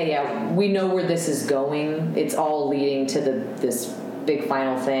yeah, we know where this is going. It's all leading to this big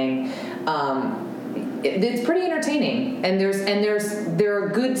final thing. It's pretty entertaining, and there are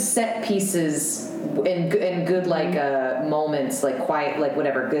good set pieces and good moments, quiet,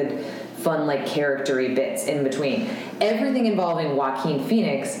 whatever, good fun character-y bits in between. Everything involving Joaquin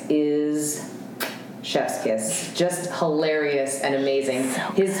Phoenix is chef's kiss, just hilarious and amazing.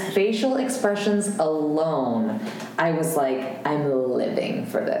 His facial expressions alone, I was I'm living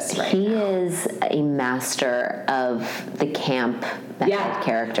for this right now. He is a master of the camp method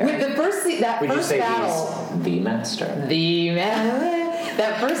character. With the first battle, he's the master?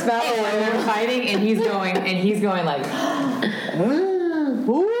 That first battle when they're fighting and he's going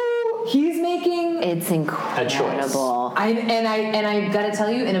he's making it's incredible. I gotta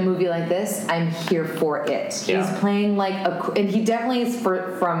tell you, in a movie like this, I'm here for it. Yeah. He's playing and he definitely is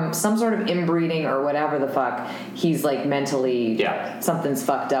from some sort of inbreeding or whatever the fuck. He's mentally, something's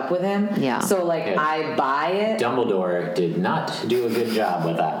fucked up with him. Yeah. So I buy it. Dumbledore did not do a good job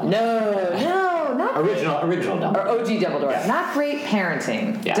with that. No, not original Dumbledore or OG Dumbledore. Yeah. Not great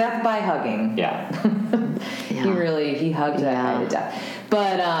parenting. Yeah. Death by hugging. Yeah. He hugged that guy to death.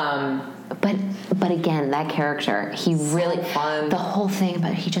 But again, that character, he really fun. The whole thing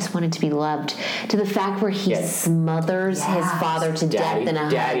about he just wanted to be loved, to the fact where he smothers his father to death in a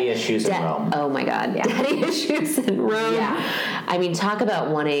daddy issues in Rome. Oh my God, daddy issues in Rome. Yeah. I mean, talk about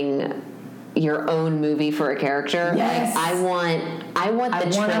wanting your own movie for a character. Yes. I want the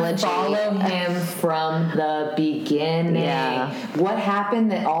trilogy. To follow him from the beginning. Yeah. What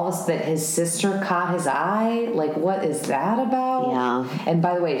happened that his sister caught his eye? What is that about? Yeah. And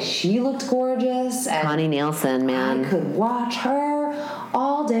by the way, she looked gorgeous. And Connie Nielsen, man. I could watch her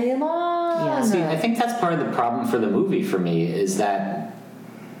all day long. Yeah. See, I think that's part of the problem for the movie for me is that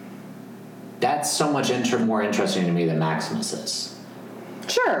that's so much more interesting to me than Maximus is.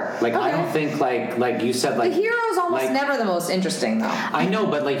 Sure. I don't think like you said the hero's almost never the most interesting though. I know,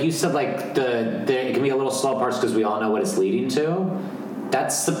 but you said it can be a little slow parts because we all know what it's leading to.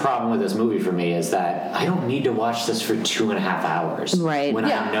 That's the problem with this movie for me is that I don't need to watch this for 2.5 hours. Right. When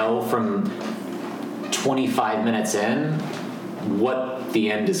I know from 25 minutes in what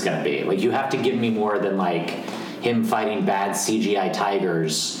the end is going to be. You have to give me more than him fighting bad CGI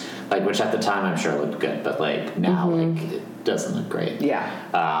tigers, which at the time I'm sure looked good, but now it doesn't look great. Yeah.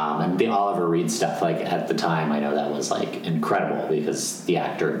 And the Oliver Reed stuff, at the time, I know that was incredible because the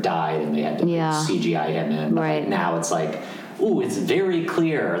actor died and they had to CGI him in. But right. Now it's ooh, it's very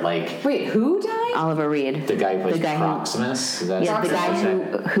clear. Wait, who died? Oliver Reed. The guy who plays Proximus. Is that the guy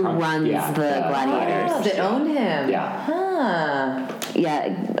who runs the Gladiators. Oh, that owned him. Yeah. Huh. Yeah,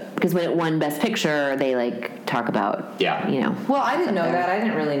 because when it won Best Picture, they talk about Well, I didn't know that. I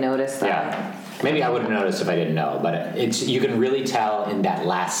didn't really notice that. Yeah. Maybe I would have noticed if I didn't know, but you can really tell in that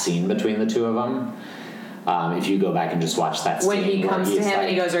last scene between the two of them. If you go back and just watch that scene, when he comes to him and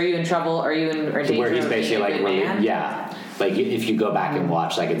he goes, "Are you in trouble? Are you in danger?" Where he's basically man? if you go back and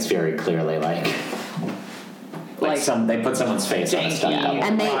watch, it's very clearly they put someone's face on a stunt double.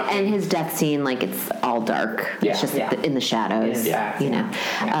 And his death scene, like, it's all dark. Yeah. It's just in the shadows.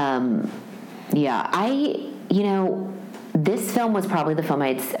 You know. This film was probably the film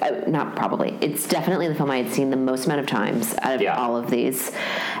it's definitely the film I had seen the most amount of times out of all of these.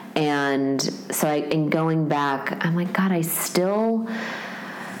 And so in going back, I'm like, God, this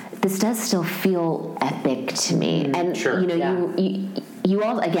does still feel epic to me. And, you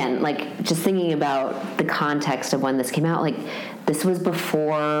all, again, like, just thinking about the context of when this came out, like, this was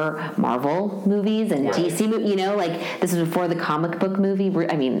before Marvel movies and DC movies, you know, like, this was before the comic book movie.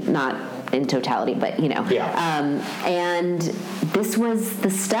 I mean, not in totality, but, you know. And this was the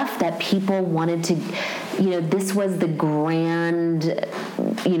stuff that people wanted to, you know, this was the grand,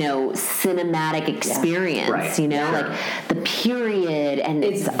 you know, cinematic experience, you know, like the period, and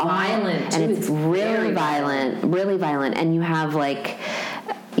it's violent, and it's really violent, and you have, like,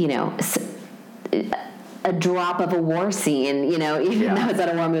 you know, a drop of a war scene, you know, even though it's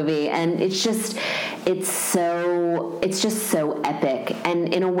not a war movie, and it's just so epic,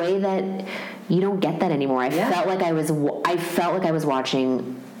 and in a way that you don't get that anymore. I felt like I was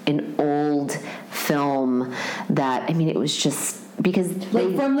watching an old film that, I mean, it was just because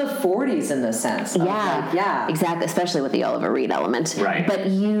from the 40s in the sense. Exactly, especially with the Oliver Reed element. Right. But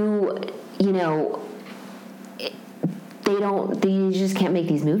you know, you just can't make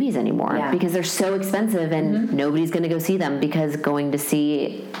these movies anymore because they're so expensive, and nobody's going to go see them, because going to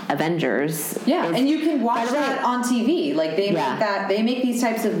see Avengers and you can watch that on TV. Like, they make these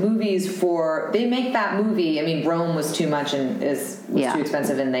types of movies they make that movie. I mean, Rome was too much and was too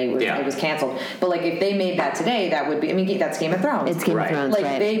expensive, and it was canceled. But, like, if they made that today, that would be, I mean, that's Game of Thrones. It's Game of Thrones,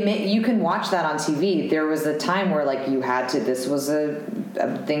 like, you can watch that on TV. There was a time where, like, this was a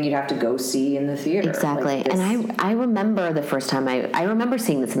thing you'd have to go see in the theater. Exactly. Like, and I remember the first time I remember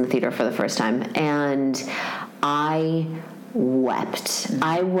seeing this in the theater for the first time, and I wept.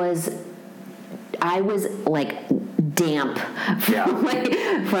 I was like damp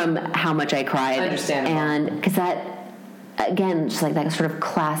from how much I cried. Understandable. And because that, again, just like that sort of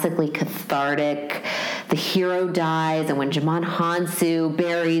classically cathartic, the hero dies, and when Jimon Hansu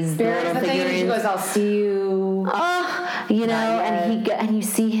buries the little figurines, she goes, "I'll see you." You know, and you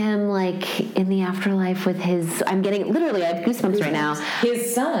see him, like, in the afterlife with his. I have goosebumps right now.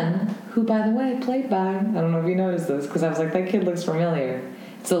 His son, who, by the way, played by, I don't know if you noticed this, because I was like, that kid looks familiar.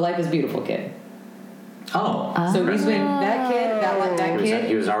 It's the Life is Beautiful kid. So he's been that kid.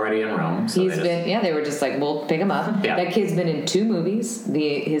 He was already in Rome. So they were just like, we'll pick him up. Yeah. That kid's been in 2 movies.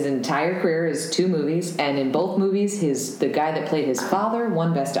 His entire career is 2 movies, and in both movies, the guy that played his father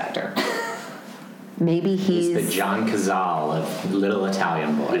won Best Actor. Maybe he's the John Cazale of Little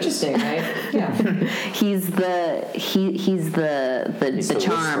Italian Boys. Interesting, right? Yeah. he's the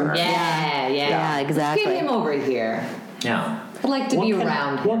charm. Yeah, exactly. Let's get him over here. Yeah. I'd like to be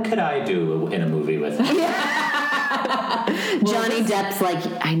around him. What could I do in a movie with him? Johnny Depp's like,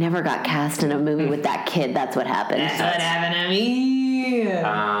 I never got cast in a movie with that kid. That's what happened. That's what happened to me.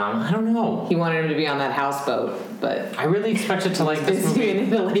 I don't know. He wanted him to be on that houseboat, but I really expected to like this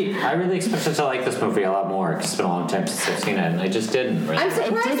movie. I really expected to like this movie a lot more, because it's been a long time since I've seen it, and I just didn't. Really. I'm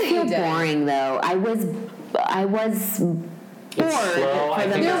surprised it did feel boring, though. I was bored. Slow.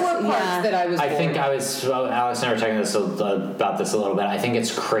 There were parts that I was bored. I think I was, Alex and I were talking about this a little bit. I think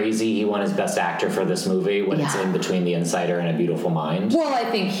it's crazy he won his Best Actor for this movie when it's in between The Insider and A Beautiful Mind. Well, I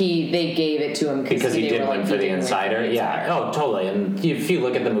think they gave it to him because he did win for The Insider. Yeah, oh, totally. And if you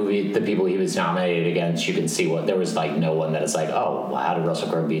look at the movie, the people he was nominated against, you can see there was like no one that is like, oh, well, how did Russell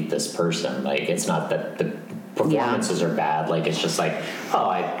Crowe beat this person? Like, it's not that the performances are bad. Like, it's just like, oh,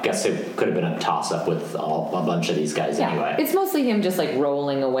 I guess it could have been a toss-up with a bunch of these guys anyway. It's mostly him just like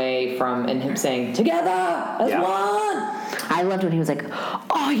rolling away from, and him saying, together as one. I loved when he was like,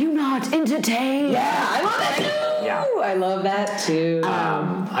 are you not entertained? Yeah, I love that too. Yeah. I love that too.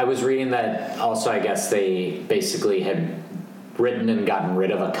 I was reading that also, I guess they basically had written and gotten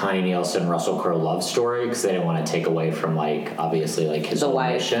rid of a Connie Nielsen Russell Crowe love story because they didn't want to take away from, like, obviously, like, his whole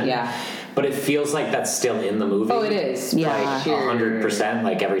mission. Yeah. But it feels like that's still in the movie. Oh, it is. Yeah. Like 100%.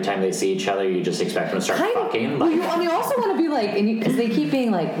 Like, every time they see each other, you just expect them to start fucking. Like, you also want to be like, because they keep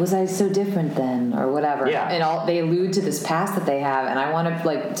being like, was I so different then, or whatever? Yeah. And they allude to this past that they have, and I want to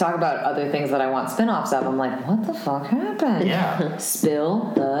like talk about other things that I want spin-offs of. I'm like, what the fuck happened? Yeah.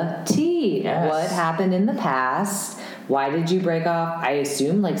 Spill the tea. Yes. What happened in the past? Why did you break off? I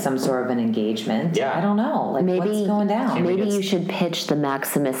assume like some sort of an engagement. Yeah. I don't know. Like, what's going down? Maybe you should pitch the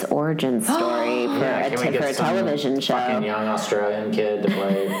Maximus origin story for a television show. Fucking young Australian kid to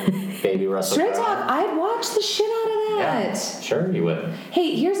play baby Russell Straight Crowe. talk, I'd watch the shit out of that. Yeah, sure you would.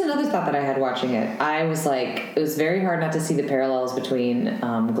 Hey, here's another thought that I had watching it. I was like, it was very hard not to see the parallels between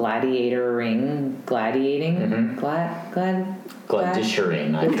gladiating,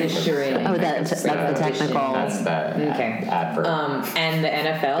 Gladishering. Oh, that's the technical. That's the adverb. And the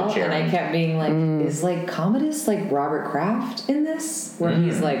NFL, and I kept being like, is like Commodus like Robert Kraft in this? Where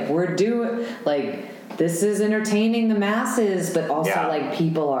he's like, we're doing like this is entertaining the masses, but also like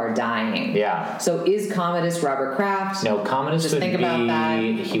people are dying. Yeah. So is Commodus Robert Kraft? No, Commodus Just would think be. about that.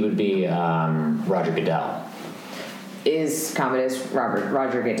 He would be Roger Goodell. Is Commodus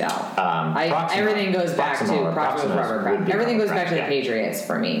Roger Goodell? Proxima. Everything goes back to Proxima Robert Kraft. Everything goes back to the Patriots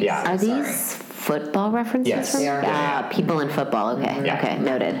for me. Yeah. Are these football references? Yes. From? They are. Yeah. People in football. Okay. Yeah. Okay.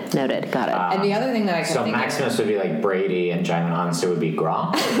 Noted. Got it. And the other thing that I kept So thinking Maximus would be like Brady, and Jaimon Hansu would be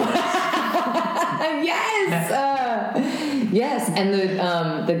Gronk. yes, and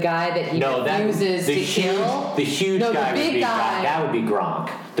the guy that he refuses to kill. The huge guy would be that would be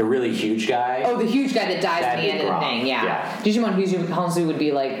Gronk. The really huge guy. Oh, the huge guy that dies at the end of the thing. Yeah. Digimon Hansu would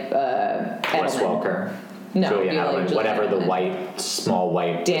be like Wes Edelman. Welker. No, Julian it'd be Edelman, like whatever Julian the Edelman. small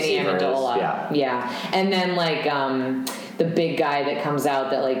white Danny receiver is. Amendola. Yeah. And then like the big guy that comes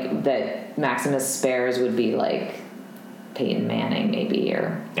out that Maximus spares would be like Peyton Manning maybe,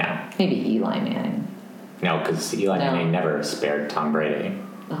 or maybe Eli Manning. No, because Eli Manning never spared Tom Brady.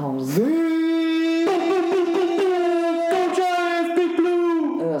 Oh, Go Giants, Big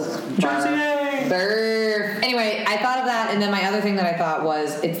Blue! Anyway, I thought of that, and then my other thing that I thought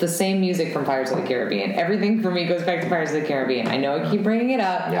was it's the same music from Pirates of the Caribbean. Everything for me goes back to Pirates of the Caribbean. I know I keep bringing it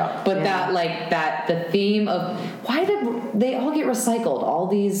up, but the theme of why did they all get recycled? All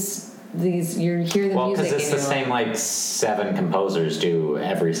these you hear the music. Well, because it's the same like 7 composers do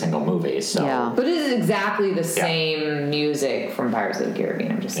every single movie. So but it is exactly the same music from Pirates of the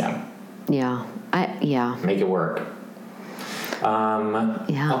Caribbean. I'm just saying. Yeah. Make it work.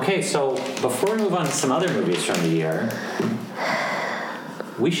 Okay, so before we move on to some other movies from the year,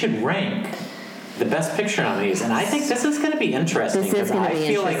 we should rank the Best Picture nominees, and I think this is going to be interesting because I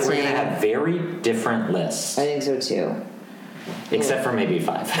feel like we're going to have very different lists. I think so too. Except for maybe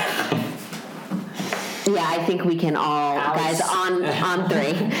 5. Yeah, I think we can all, guys, on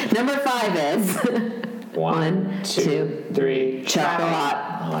 3. Number 5 is 1, 2, 3.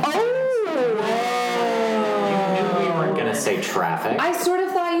 Chocolate. You knew we weren't going to say Traffic. I sort of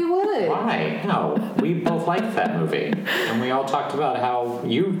thought you would. Why? No, we both liked that movie, and we all talked about how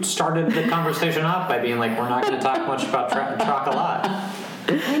you started the conversation off by being like, "We're not going to talk much about Chocolate."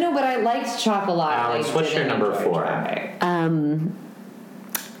 I know, but I liked Chocolate. Alex, what's your number 4?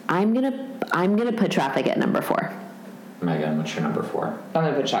 I'm gonna put Traffic at number 4. Meghann, what's your number 4? I'm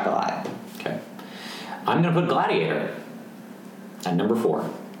gonna put Chocolate. Okay. I'm gonna put Gladiator at number 4.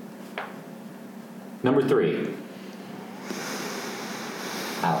 Number 3.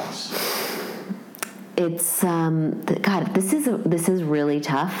 Alex. It's God. This is really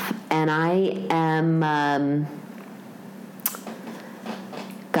tough, and I am.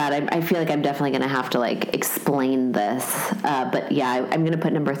 God, I feel like I'm definitely going to have to like explain this, but yeah, I'm going to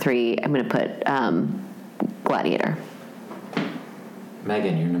put number 3. I'm going to put Gladiator.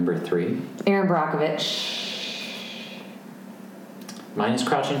 Meghann, your number 3. Aaron Brockovich. Mine is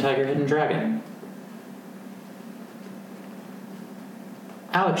Crouching Tiger, Hidden Dragon.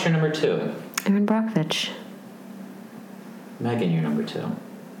 Alex, your number 2. Aaron Brockovich. Meghann, your number 2.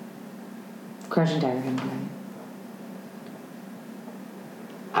 Crouching Tiger, Hidden Dragon.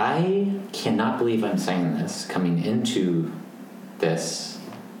 I cannot believe I'm saying this coming into this.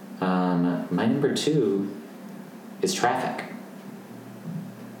 My number 2 is Traffic.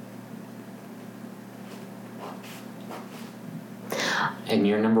 And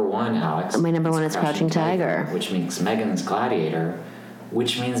your number 1, Alex. My number 1 is Crouching Tiger. Which means Megan's Gladiator.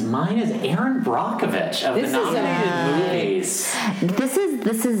 Which means mine is Aaron Brockovich of the nominated movies.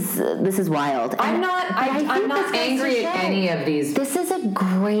 This is wild. I'm not angry at any of these. This is a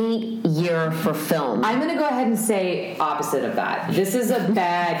great year for film. I'm gonna go ahead and say opposite of that. This is a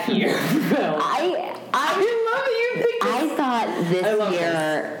bad year for film. I love you. I thought this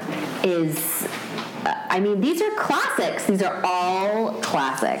year is. I mean, these are classics. These are all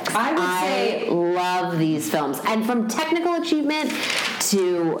classics. I love these films, and from technical achievement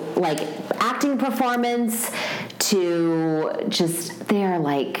to like acting performance to just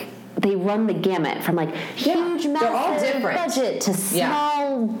they run the gamut from like huge, massive they're all different. budget to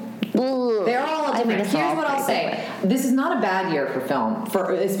small. They're all I mean, it's Here's all what I'll pretty say. This is not a bad year for film,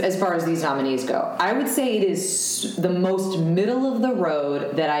 as far as these nominees go. I would say it is the most middle of the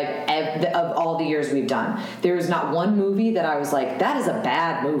road that of all the years we've done. There is not one movie that I was like, that is a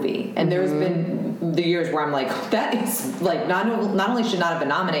bad movie. And there's been the years where I'm like, that is like not only should not have been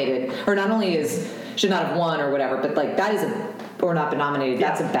nominated, or not only should not have won or whatever, but like that is or not been nominated.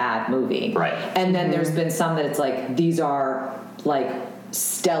 That's a bad movie. Right. And then there's been some that it's like, these are like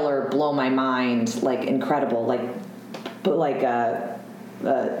stellar, blow my mind, like incredible, like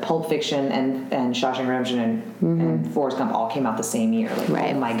Pulp Fiction and Shawshank Redemption and Forrest Gump all came out the same year.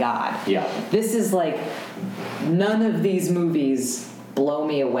 Like, oh my God. Yeah. This is like, none of these movies blow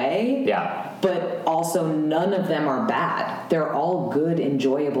me away. Yeah. But also none of them are bad. They're all good,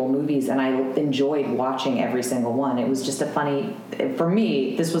 enjoyable movies, and I enjoyed watching every single one. It was just for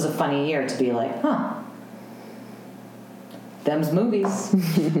me, this was a funny year to be like, them's movies.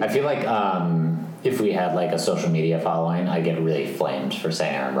 I feel like if we had like a social media following, I'd get really flamed for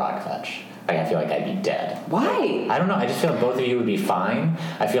saying Aaron Brockovich. Like, I feel like I'd be dead. Why? I don't know. I just feel like both of you would be fine.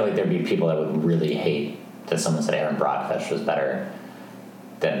 I feel like there'd be people that would really hate that someone said Aaron Brockovich was better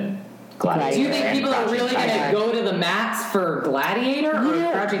than Gladiator. Do you think people are really going to go to the mats for Gladiator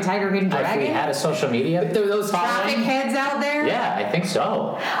or Crouching Tiger, Hidden Dragon? If we had a social media those traffic heads out there? Yeah, I think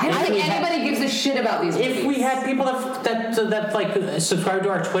so. I don't think anybody gives a shit about these movies. If we had people that like subscribe to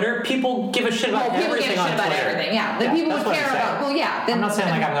our Twitter, people give a shit about everything on Twitter. People give a shit about everything, yeah. The people would care about, well, yeah. I'm not saying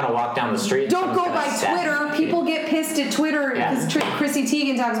like I'm going to walk down the street. Don't go by Twitter. People get pissed at Twitter because Chrissy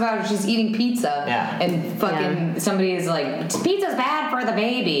Teigen talks about she's eating pizza. Yeah. And fucking somebody is like, pizza's bad for the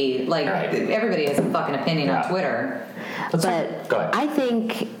baby. Like, everybody has a fucking opinion on Twitter. But go ahead. I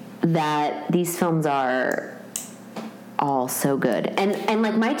think that these films are all so good. And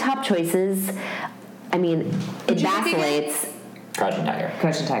like my top choices, I mean, it vacillates. Crouching Tiger.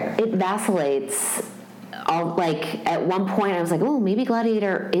 Crouching Tiger. It vacillates. All like at one point I was like, oh, maybe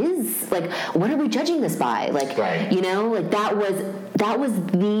Gladiator is like, what are we judging this by? Like, you know, like that was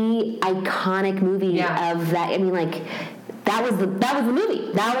the iconic movie of that. I mean, like. That was the movie.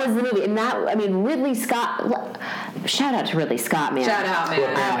 And that, I mean, Ridley Scott. Shout out to Ridley Scott, man. Shout out, man. Who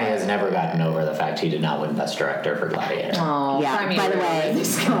apparently has never gotten over the fact he did not win Best Director for Gladiator. Oh, yeah. By the way,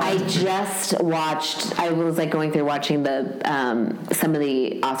 I just watched. I was like going through watching the some of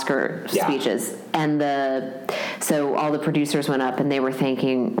the Oscar speeches, and so all the producers went up and they were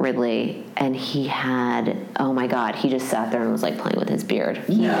thanking Ridley, and he had, oh my God, he just sat there and was like playing with his beard.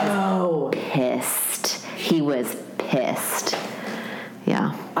 He was pissed. He was pissed.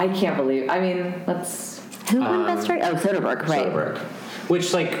 Yeah. I can't believe. I mean, let's. Who won Best Director? Oh, Soderbergh, right? Soderbergh.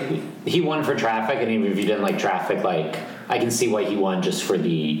 Which, like, he won for Traffic, and even if you didn't like Traffic, like, I can see why he won just for the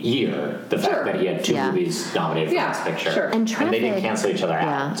year. The fact that he had two movies nominated for Best Picture. Sure. And they didn't cancel each other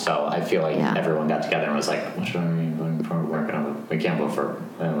out. So I feel like everyone got together and was like, what should we be voting for? We can't vote for.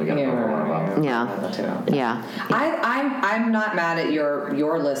 We got to vote for one of them. Yeah. I'm not mad at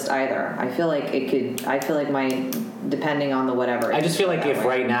your list either. I feel like it could. I feel like depending on the whatever. I just feel like if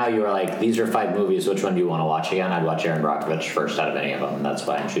right now you were like, these are 5 movies, which one do you want to watch again? I'd watch Aaron Brockovich first out of any of them, and that's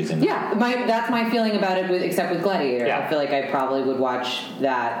why I'm choosing. Yeah, that's my feeling about it. Except with Gladiator, I feel like I probably would watch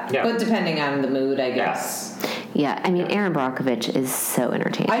that. Yeah. But depending on the mood, I guess. Yeah, I mean, Aaron Brockovich is so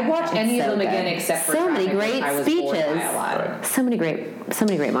entertaining. I'd watch any of them again except for so many Traffic. great speeches, so many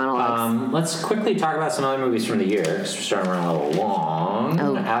great monologues. Let's quickly talk about some other movies from the year because we're starting to run a little long.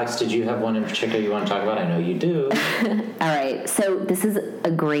 Alex, did you have one in particular you want to talk about? I know you do. All right, so this is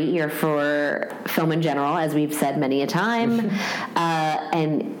a great year for film in general, as we've said many a time,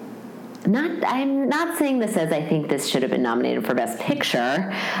 and. I'm not saying this as I think this should have been nominated for Best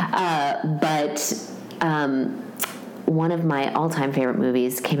Picture, but one of my all-time favorite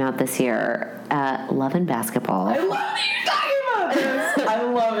movies came out this year, Love and Basketball. I love that you're talking about this. I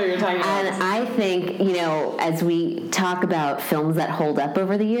love that you're talking about this. And I think, you know, as we talk about films that hold up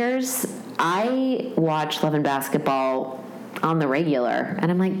over the years, I watch Love and Basketball on the regular, and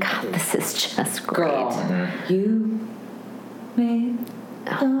I'm like, God, this is just great. Girl, you made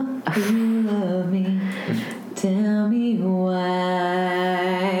you love me. Tell me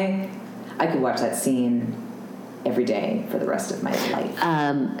why. I could watch that scene every day for the rest of my life.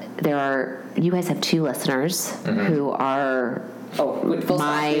 You guys have 2 listeners who are we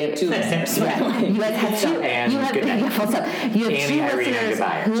have 2 listeners. You guys have 2. And you have 2 listeners.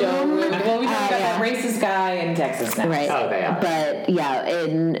 Well, we talked about that racist guy in Texas now. Right. Oh, they are. But yeah,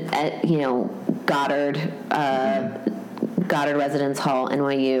 in Goddard Residence Hall,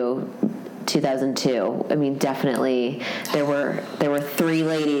 NYU, 2002. I mean, definitely there were 3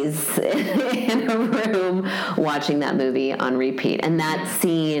 ladies in a room watching that movie on repeat, and that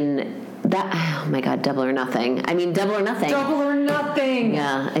scene Oh my God, Double or Nothing. I mean, Double or Nothing. Double or Nothing.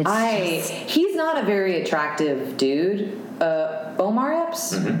 Yeah, he's not a very attractive dude, Omar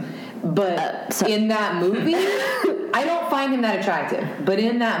Epps. But in that movie, I don't find him that attractive. But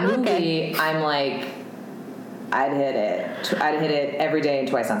in that movie, I'm like, I'd hit it. I'd hit it every day and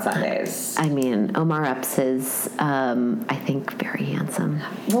twice on Sundays. I mean, Omar Epps is, I think, very handsome.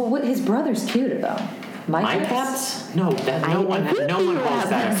 Well, his brother's cuter though. Mike Epps? No, no one holds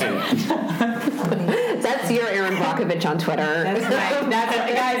that opinion. That's your Aaron Brockovich on Twitter. That's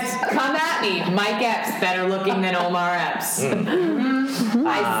guys, come at me. Mike Epps better looking than Omar Epps.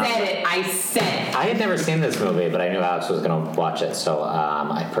 I said it. I had never seen this movie, but I knew Alex was going to watch it, so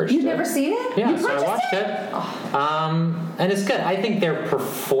I purchased it. You've never seen it? Yeah, so I watched it. Oh. And it's good. I think their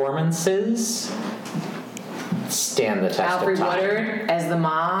performances stand the test Alfred of time. Woodard as the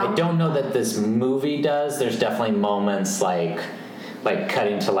mom. I don't know that this movie does. There's definitely moments like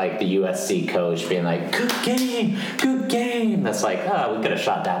cutting to like the USC coach being like, good game. That's like, oh, we could have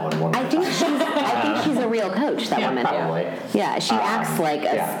shot that one more. I think she's a real coach, that woman. Probably. Yeah, she acts like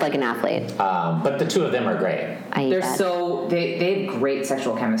an athlete. But the two of them are great. They have great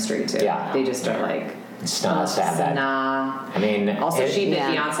sexual chemistry too. Yeah. They just are like, it's nice to have that. Nah. I mean, also she did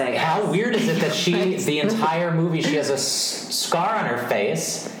Beyonce. How weird is it that the entire movie, she has a scar on her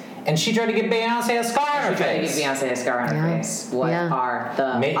face, and she tried to give Beyonce a scar on her face. She tried to give Beyonce a scar on her face. What are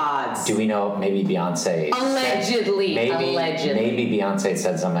the odds? Do we know? Maybe Beyonce. Allegedly. Maybe Beyonce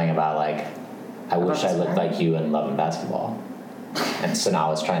said something about like, I wish I looked like you in Love and Basketball, and so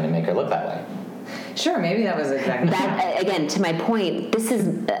now it's trying to make her look that way. Sure, maybe that was exactly that. Again, to my point, this is.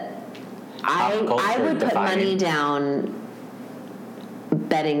 I would put money down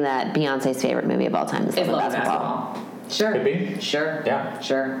betting that Beyonce's favorite movie of all time is Love and Basketball. Sure. Could be. Sure. Yeah.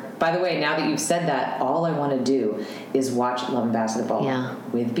 Sure. By the way, now that you've said that, all I want to do is watch Love and Basketball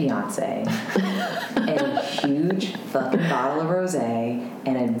with Beyonce. A huge fucking bottle of rosé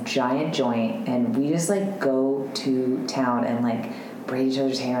and a giant joint, and we just like go to town and like braid each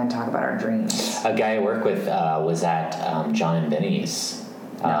other's hair and talk about our dreams. A guy I work with was at John and Vinny's.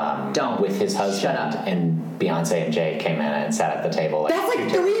 With his husband, and Beyonce and Jay came in and sat at the table. Like, that's like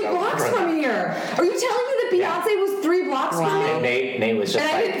 3 blocks from here. Are you telling me that Beyonce was 3 blocks from me? Nate was just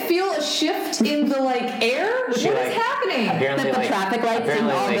and I didn't feel a shift in the like air. What is happening? Apparently, the traffic lights didn't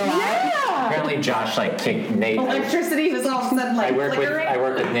all go out. Apparently, Josh like kicked Nate. Electricity was all of a sudden like flickering. I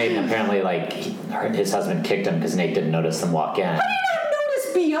worked with Nate, and apparently, like his husband kicked him because Nate didn't notice them walk in. How do you not notice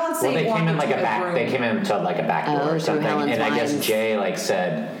Beyonce? Well, they came in like a back. They came into like a back door or something, and I guess Jay like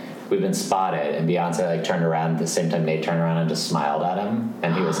said, "We've been spotted," and Beyonce like turned around at the same time Nate turned around and just smiled at him,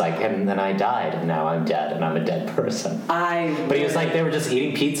 and he was like, and then I died, and now I'm dead, and I'm a dead person. But he was like, they were just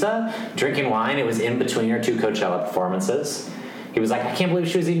eating pizza, drinking wine. It was in between her 2 Coachella performances. He was like, I can't believe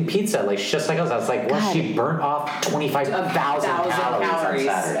she was eating pizza, like just like us. I was like, well, she burnt off 25,000 calories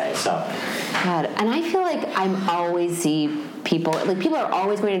on Saturday. So, God, and I feel like I'm always see people are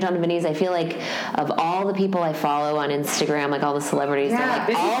always going to John and Vinny's. I feel like of all the people I follow on Instagram, like all the celebrities, they're like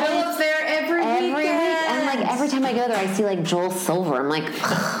Busy Phillips there every week, and like every time I go there, I see like Joel Silver. I'm like,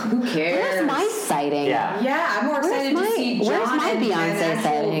 who cares? Where's my sighting? Yeah, I'm more excited to see John where's my Beyonce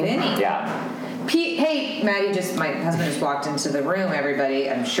sighting? Vinny. Yeah. Hey, Maddie, my husband just walked into the room, everybody.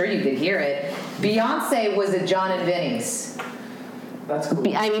 I'm sure you could hear it. Beyonce was at John and Vinny's. That's cool.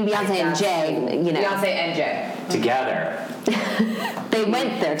 I mean, Beyonce and Jay, you know. Beyonce and Jay. Together. They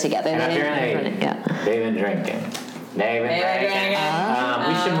went there together. And apparently, they've been drinking. They've been drinking.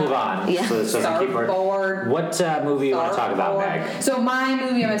 We should move on. Yeah. Starboard. What movie you want to talk about, Meg? So my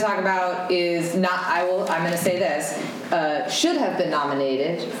movie I'm going to talk about is I'm going to say this. Should have been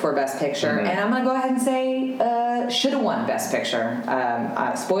nominated for Best Picture, and I'm going to go ahead and say should have won Best Picture.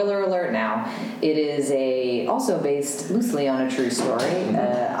 Spoiler alert now. It is also based loosely on a true story,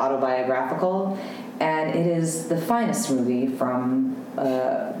 autobiographical, and it is the finest movie from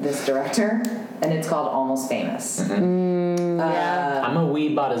this director, and it's called Almost Famous. I'm a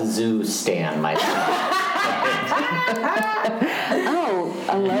We Bought a Zoo stan myself.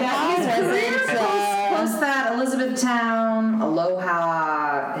 Post that Elizabethtown,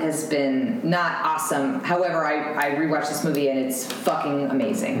 Aloha has been not awesome. However, I rewatched this movie and it's fucking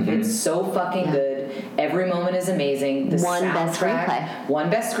amazing. It's so fucking good. Every moment is amazing. The soundtrack, won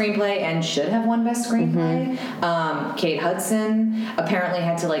Best Screenplay and should have won Best Screenplay. Kate Hudson apparently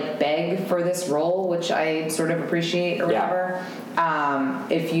had to like beg for this role, which I sort of appreciate or whatever.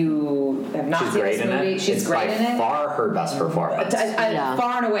 If you have not seen this movie, she's great in it. By far her best performance.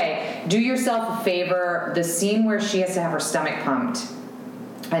 Far and away. Do yourself a favor. The scene where she has to have her stomach pumped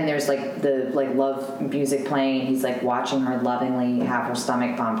and there's like the love music playing. He's like watching her lovingly have her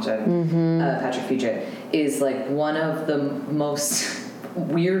stomach pumped. Patrick Fugit is like one of the most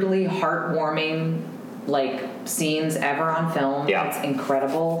weirdly heartwarming like scenes ever on film. Yeah. It's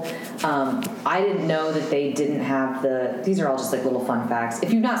incredible. I didn't know that they didn't have these are all just like little fun facts.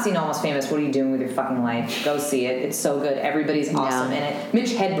 If you've not seen Almost Famous, what are you doing with your fucking life? Go see it. It's so good. Everybody's awesome in it. Mitch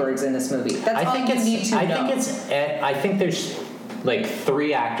Hedberg's in this movie. That's all you need to know. I think there's like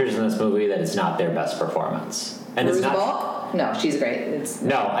 3 actors in this movie that it's not their best performance. And Bruce it's not. Balk? No, she's great.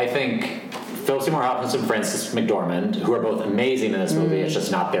 No, I think Philip Seymour Hoffman and Frances McDormand, who are both amazing in this movie, it's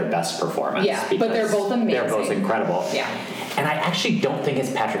just not their best performance. Yeah, but they're both amazing. They're both incredible. Yeah. And I actually don't think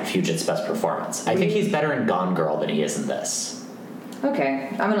it's Patrick Fugit's best performance. I think he's better in Gone Girl than he is in this. Okay,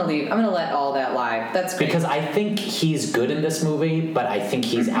 I'm gonna let all that lie. That's great. Because I think he's good in this movie, but I think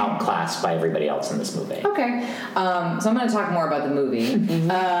he's outclassed by everybody else in this movie. Okay, so I'm gonna talk more about the movie.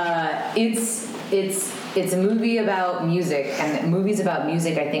 It's a movie about music, and movies about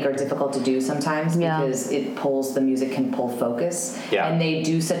music I think are difficult to do sometimes because the music can pull focus. Yeah. And they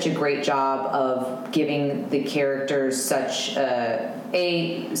do such a great job of giving the characters such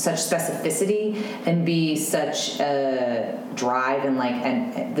such specificity and B such drive and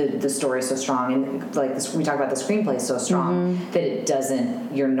the story is so strong and like this, we talk about the screenplay is so strong that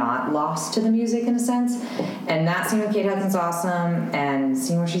you're not lost to the music in a sense. And that scene with Kate Hudson's awesome, and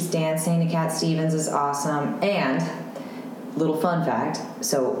scene where she's dancing to Cat Stevens is awesome. And little fun fact,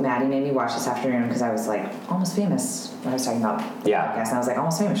 so Maddie made me watch this afternoon because I was like, Almost Famous. I was talking about the podcast, and I was like,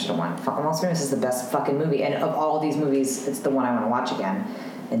 Almost Famous should have won. Almost Famous is the best fucking movie, and of all these movies, it's the one I want to watch again,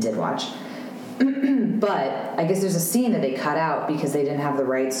 and did watch. But I guess there's a scene that they cut out because they didn't have the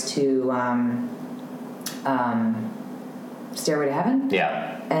rights to Stairway to Heaven.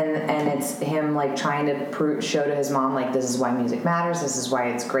 Yeah. And it's him like trying to show to his mom like this is why music matters, this is why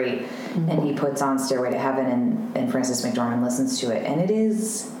it's great, and he puts on Stairway to Heaven and Frances McDormand listens to it, and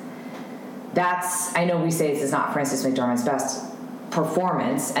I know we say this is not Frances McDormand's best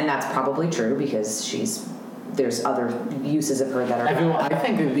performance, and that's probably true because there's other uses of her that are I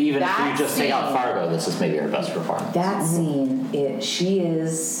think even if you just take out Fargo, this is maybe her best performance. That scene,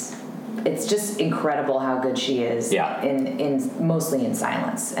 it's just incredible how good she is in mostly in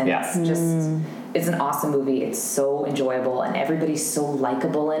silence, and it's an awesome movie. It's so enjoyable, and everybody's so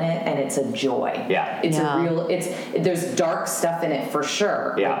likable in it, and it's a joy. There's dark stuff in it for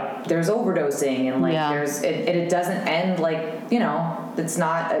sure. Yeah, there's overdosing and it doesn't end like it's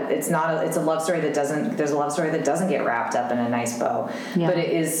a love story that doesn't get wrapped up in a nice bow, but it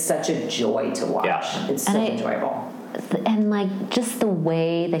is such a joy to watch. It's so enjoyable. And like just the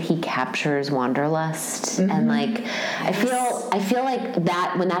way that he captures wanderlust, and like I feel like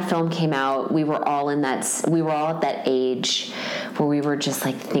that when that film came out, we were all at that age where we were just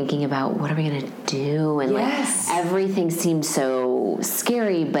like thinking about what are we gonna do, and like everything seemed so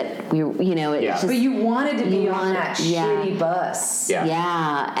scary, but but you wanted to be on that shitty bus.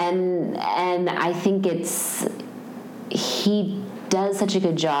 And I think he does such a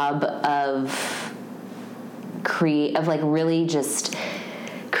good job of really just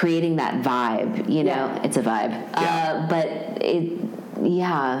creating that vibe, it's a vibe. But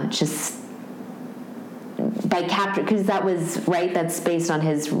just by capture, because that's based on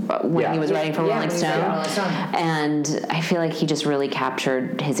his, when he was writing for Rolling Stone. And I feel like he just really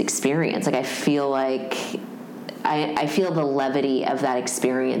captured his experience. Like I feel like I feel the levity of that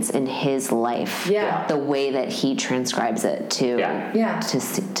experience in his life. The way that he transcribes it to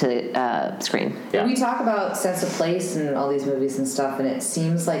screen. We talk about sense of place in all these movies and stuff, and it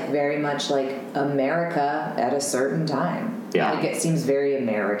seems like very much like America at a certain time. Like it seems very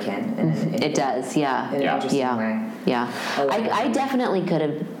American. It does, in an interesting way. I definitely could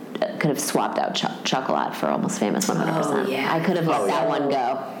have swapped out Chocolat for Almost Famous 100%. I could have let that one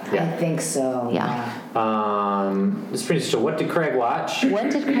go. I think so. It's pretty interesting. What did Craig watch?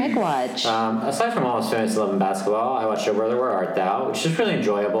 Aside from Almost Famous, Love and Basketball, I watched Oh Brother, Where Art Thou, which is really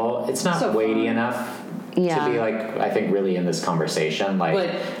enjoyable. It's not weighty enough to be like, I think, really in this conversation. Like, but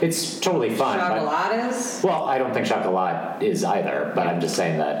it's totally fun. Chocolat is? Well, I don't think Chocolat is either, but I'm just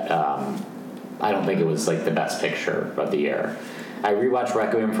saying that I don't think it was like the best picture of the year. I rewatched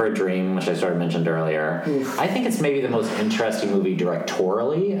Requiem for a Dream, which I sort of mentioned earlier. I think it's maybe the most interesting movie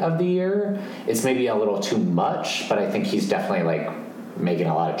directorially of the year. It's maybe a little too much, but I think he's definitely like making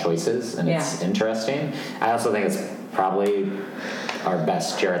a lot of choices, and it's interesting. I also think it's probably our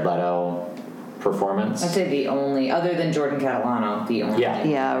best Jared Leto performance. I'd say the only, other than Jordan Catalano, the only.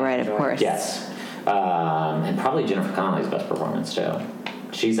 Of course. Yes. And probably Jennifer Connelly's best performance, too.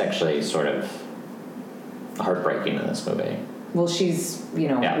 She's actually sort of heartbreaking in this movie. Well, she's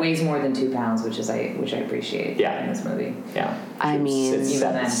weighs more than 2 pounds, which I appreciate in this movie. Yeah. I mean,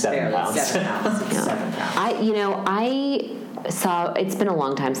 Even then, 7 pounds. 7 pounds. It's 7 pounds. I saw. It's been a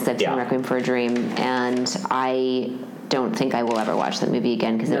long time since I've seen Requiem for a Dream, and I don't think I will ever watch that movie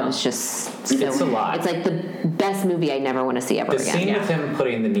again because it was just so. It's a lot. It's like the best movie I never want to see ever The again. scene with him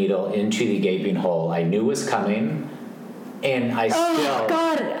putting the needle into the gaping hole, I knew was coming, and I still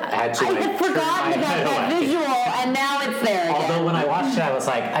had to. I had forgotten about that visual, and now it's there again. Although when I watched it, I was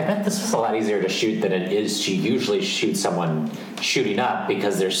like, I bet this was a lot easier to shoot than it is to usually shoot someone shooting up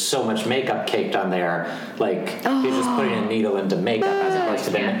because there's so much makeup caked on there. Like, he's just putting a needle into makeup as opposed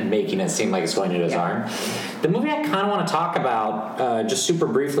to then making it seem like it's going into his arm. The movie I kind of want to talk about just super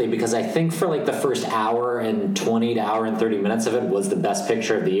briefly because I think for like the first hour and 20 to hour and 30 minutes of it was the best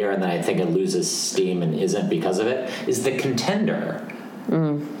picture of the year, and then I think it loses steam and isn't because of it, is The Contender.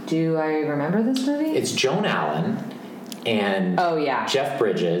 Do I remember this movie? It's Joan Allen and Jeff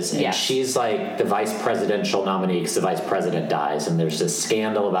Bridges, and she's like the vice presidential nominee because the vice president dies, and there's this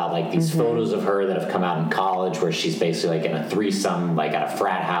scandal about like these photos of her that have come out in college where she's basically like in a threesome like at a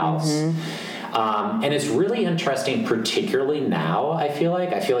frat house. And it's really interesting, particularly now. I feel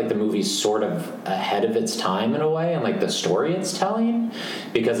like the movie's sort of ahead of its time in a way, and like the story it's telling,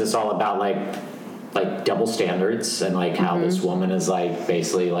 because it's all about like double standards and like how this woman is like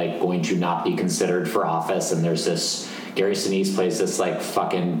basically like going to not be considered for office, and there's this Gary Sinise plays this like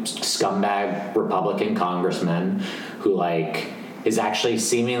fucking scumbag Republican congressman who like is actually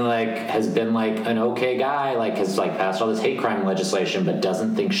seeming like has been like an okay guy, like has like passed all this hate crime legislation, but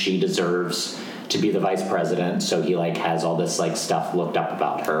doesn't think she deserves to be the vice president. So he like has all this like stuff looked up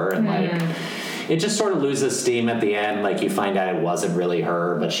about her, and like it just sort of loses steam at the end. Like you find out it wasn't really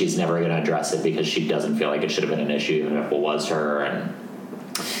her, but she's never going to address it because she doesn't feel like it should have been an issue, even if it was her. And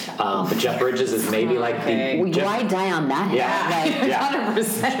but Jeff Bridges is maybe like the. Why die on that? Yeah,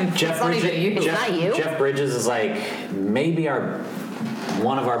 100%. Jeff Bridges is like maybe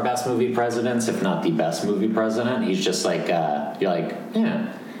one of our best movie presidents, if not the best movie president. He's just like you're like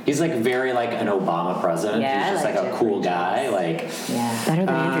he's like very like an Obama president. He's just like a cool guy. Like better than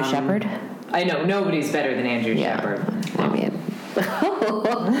Andrew Shepard. I know nobody's better than Andrew Shepard. I mean,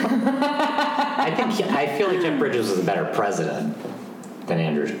 I feel like Jeff Bridges was a better president than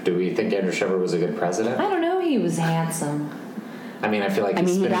Andrew. Do we think Andrew Shepard was a good president? I don't know. He was handsome. I mean, I feel like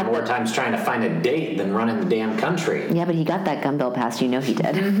he's spending more times trying to find a date than running the damn country. Yeah, but he got that gun bill passed. You know he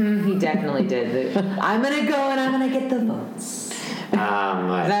did. He definitely did. I'm going to go and I'm going to get the votes.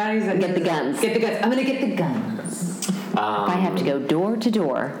 Get the guns. Get the guns. I'm going to get the guns. If I have to go door to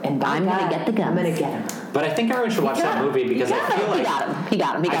door, and I'm going to get the guns. I'm going to get them. But I think everyone should watch that movie because I feel like... He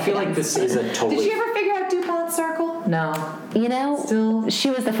got him. I feel like this is a totally... Did you ever figure out DuPont's circle? No. You know, she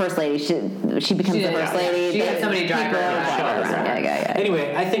was the first lady. She becomes the first lady. She had somebody drive her around.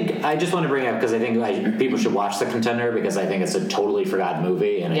 Anyway, I just want to bring it up because I think people should watch The Contender because I think it's a totally forgotten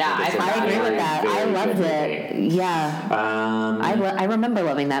movie. And I agree with that. I loved it. Yeah. I remember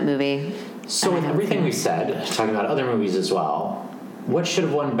loving that movie. So with everything we said, talking about other movies as well, what should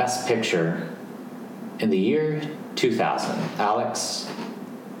have won Best Picture in the year 2000? Alex?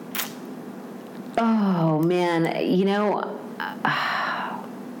 Oh, man. You know, I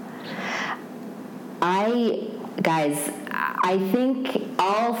think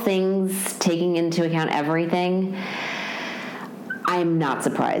all things taking into account everything, I'm not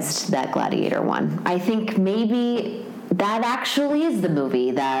surprised that Gladiator won. I think maybe that actually is the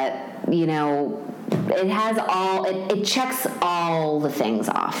movie that, you know, it has all, it checks all the things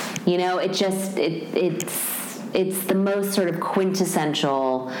off. You know, it's the most sort of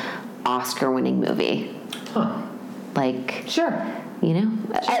quintessential Oscar-winning movie. Huh. Like, sure. You know,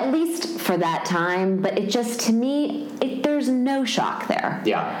 at least for that time. But it just, to me, there's no shock there.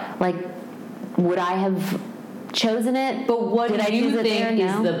 Yeah. Like, would I have chosen it? But what do you think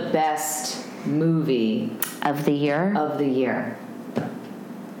is the best movie of the year? Of the year.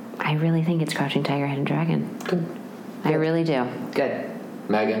 I really think it's Crouching Tiger, Hidden Dragon. Good. I really do. Good.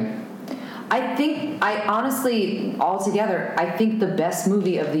 Meghann? I honestly, altogether, I think the best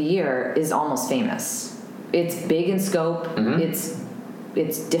movie of the year is Almost Famous. It's big in scope. Mm-hmm.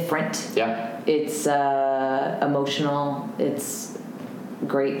 It's different. Yeah. It's emotional. It's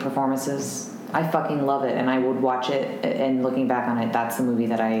great performances. I fucking love it, and I would watch it. And looking back on it, that's the movie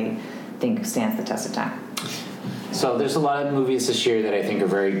that I think stands the test of time. So there's a lot of movies this year that I think are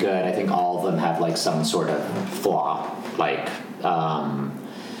very good. I think all of them have like some sort of flaw. Like,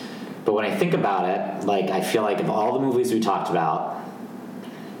 but when I think about it, like I feel like of all the movies we talked about,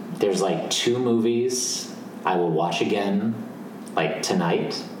 there's like 2 movies I will watch again, like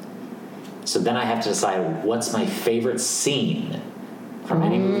tonight, So then I have to decide what's my favorite scene from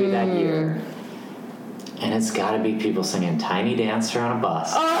any movie that year. And it's got to be people singing Tiny Dancer on a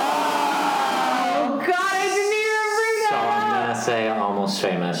bus. Oh, God, I didn't even bring So that I'm up. going to say Almost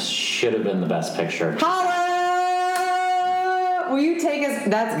Famous should have been the best picture. Holla! Will you take us?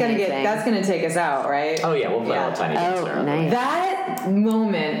 That's gonna take us out, right? Oh, yeah, we'll play a little Tiny Dancer. Oh, nice. That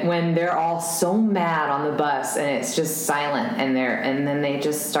moment when they're all so mad on the bus and it's just silent and then they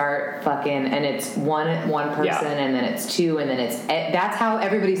just start fucking and it's one person and then it's two and then that's how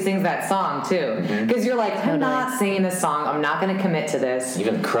everybody sings that song too, because you're like, I'm not singing this song, I'm not going to commit to this.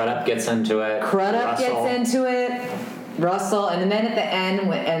 Even Crudup gets into it. Russell, and then at the end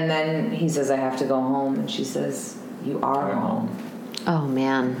and then he says, I have to go home, and she says, you are home. Oh,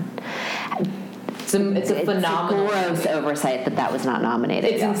 man. It's a phenomenal gross oversight that was not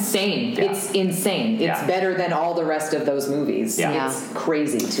nominated. It's insane. Yeah. It's insane. It's better than all the rest of those movies. Yeah. It's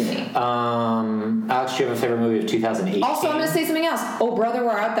crazy to me. Alex, do you have a favorite movie of 2018? Also, I'm going to say something else. Oh, Brother,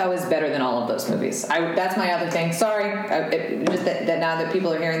 We're Out. That was better than all of those movies. That's my other thing. Sorry. Just that now that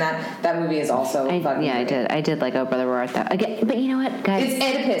people are hearing that movie is also fucking great. I did like Oh Brother, We're Art though. Again, but you know what, guys? It's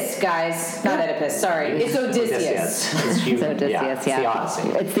Oedipus, guys. Not Oedipus. Sorry. It's Odysseus. It's Odysseus, It's the Odyssey.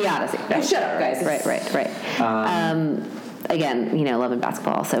 It's the Odyssey. Oh, shut up, guys. Right. Again, Love and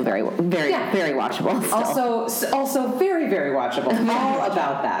Basketball, also very, very, very watchable. Still. Also very, very watchable. All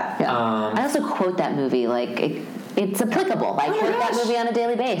about that. Yeah. I also quote that movie like it's applicable. I quote that movie on a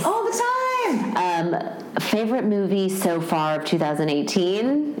daily basis. All the time. Favorite movie so far of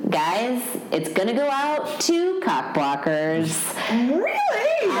 2018, guys? It's gonna go out to Cock Blockers. Really?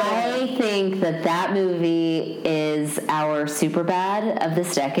 I think that movie is our Superbad of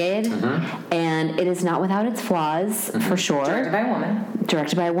this decade, and it is not without its flaws, for sure. Directed by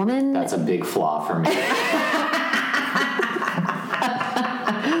a woman. That's a big flaw for me.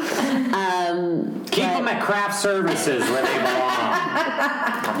 Keep them at craft services where they belong.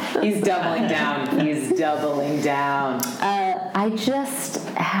 He's doubling down. I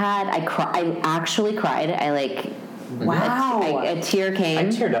actually cried. A tear came. I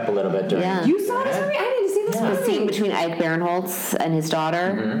teared up a little bit during You saw this movie? I didn't see this movie. The scene between Ike Barinholtz and his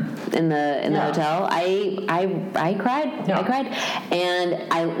daughter in the hotel. I cried. Yeah. I cried, and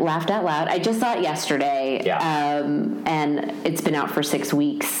I laughed out loud. I just saw it yesterday, and it's been out for 6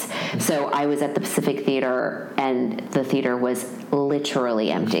 weeks. So I was at the Pacific Theater, and the theater was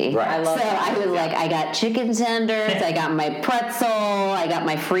literally empty. Right. I love so that. I was like, I got chicken tenders, I got my pretzel, I got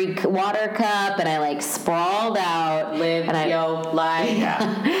my free water cup, and I sprawled out. Live your life.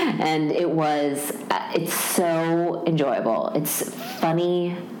 And it's so enjoyable. It's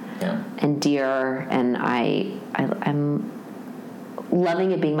funny and dear, and I'm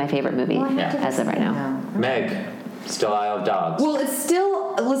loving it being my favorite movie as of right now. Meg, still Isle of Dogs. Well, it's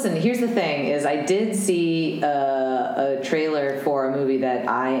still. Listen, here's the thing: is I did see a trailer for a movie that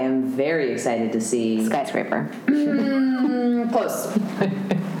I am very excited to see. Skyscraper. Close.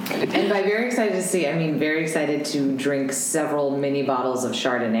 And by very excited to see, I mean very excited to drink several mini bottles of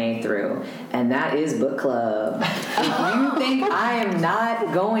Chardonnay through, and that is Book Club. If you think I am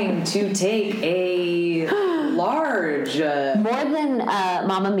not going to take a large... More than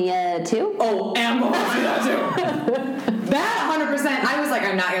Mamma Mia 2? Oh, and Mamma Mia 2! That 100%. I was like,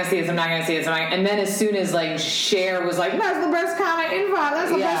 I'm not going to see this, and then as soon as Cher was like, that's the best kind of invite,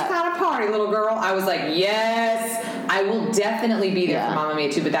 that's the best kind of party, little girl, I was like, yes, I will definitely be there for Mamma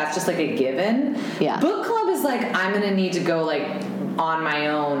Mia 2, but that's just a given. Yeah. Book Club is I'm going to need to go on my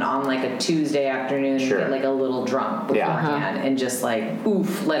own on a Tuesday afternoon and get a little drunk beforehand and just let it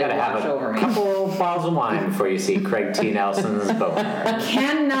wash over me. Couple bottles of wine before you see Craig T. Nelson's boat.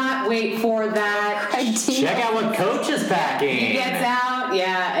 Cannot wait for that. Check out what Coach is packing. He gets out,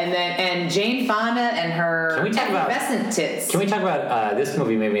 and Jane Fonda and her effervescent tits. Can we talk about this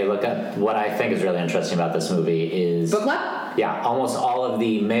movie? Made me look up what I think is really interesting about this movie is Book Club? Yeah, almost all of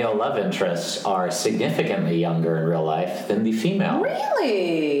the male love interests are significantly younger in real life than the female.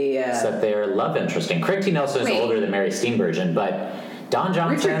 Really? Except they're love interesting. Craig T. Nelson is older than Mary Steenburgen, but Don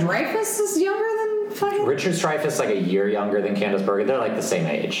Johnson... Richard Dreyfuss is younger than fucking... Richard Dreyfuss a year younger than Candice Bergen. They're the same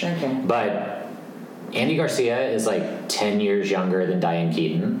age. Okay. But Andy Garcia is 10 years younger than Diane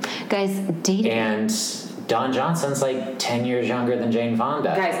Keaton. Guys, dating... And Don Johnson's 10 years younger than Jane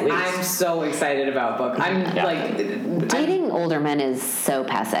Fonda. Guys, I'm so excited about Book. Dating older men is so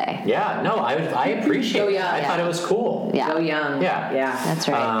passe. Yeah, no, I appreciate it. I thought it was cool. Yeah. Go young. Yeah. That's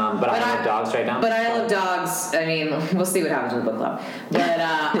right. But I Love Dogs right now. But I Love Dogs, I mean, we'll see what happens with Book Club. But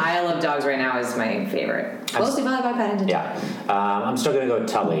I Love Dogs right now is my favorite. Closely followed by Paddington. Yeah. I'm still going to go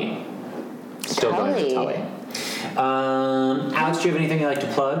Tully. Going with Tully. Alex, do you have anything you'd like to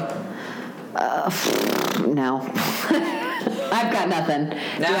plug? No. I've got nothing.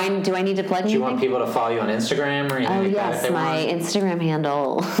 No. Do I need to plug anything? Do you want people to follow you on Instagram or anything like that? Yes, my Instagram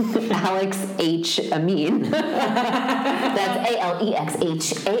handle, Alex H. Amin. That's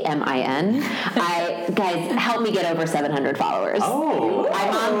ALEXHAMIN. Guys, help me get over 700 followers. Oh.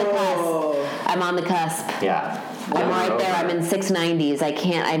 I'm on the cusp. Yeah. I'm right there. I'm in 690s.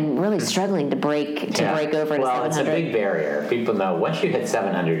 I'm really struggling to break over to 700. Well, it's a big barrier. People know once you hit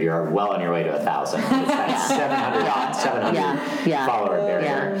 700, you're well on your way to 1,000. It's that 700 follower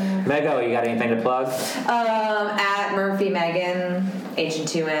barrier. Mego, you got anything to plug? At Murphy Meghann, H and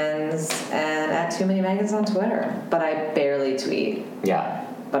 2 N's, and at Too Many Megans on Twitter. But I barely tweet. Yeah.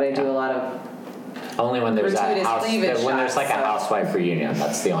 But I do a lot of. Only when there's Gratuitous cleavage there's like a housewife reunion.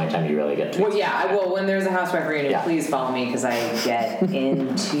 That's the only time you really get to. Well, yeah. When there's a housewife reunion, please follow me because I get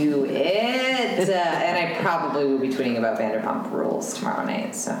into it, and I probably will be tweeting about Vanderpump Rules tomorrow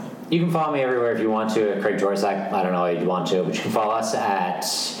night. So you can follow me everywhere if you want to. Craig Jorsak. I don't know if you want to, but you can follow us at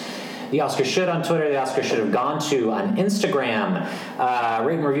The Oscar Should on Twitter. The Oscar Should Have Gone To on Instagram.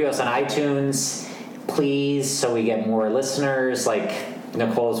 Rate and review us on iTunes, please, so we get more listeners. Like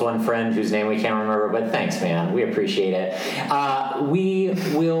Nicole's one friend whose name we can't remember, but thanks, man. We appreciate it. We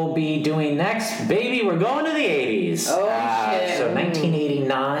will be doing next, baby, we're going to the 80s. Oh, shit. So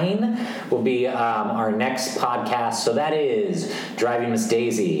 1989 will be our next podcast. So that is Driving Miss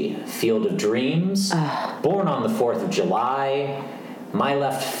Daisy, Field of Dreams, Born on the 4th of July, My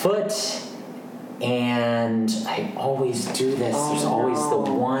Left Foot, and I always do this. There's always the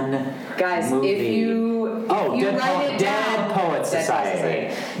one guys, movie. if you write it Dead down, Poet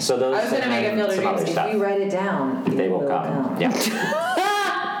Society. So those. I was going to make a Field of Dreams. If you write it down, they will come. Yeah.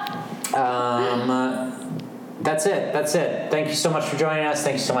 That's it. Thank you so much for joining us.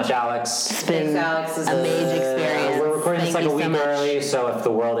 Thank you so much, Alex. It's been Alex. a major experience. We're recording this like a week early, so if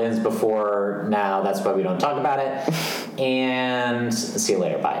the world ends before now, that's why we don't talk about it. And see you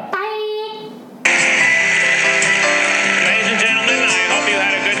later. Bye. Bye.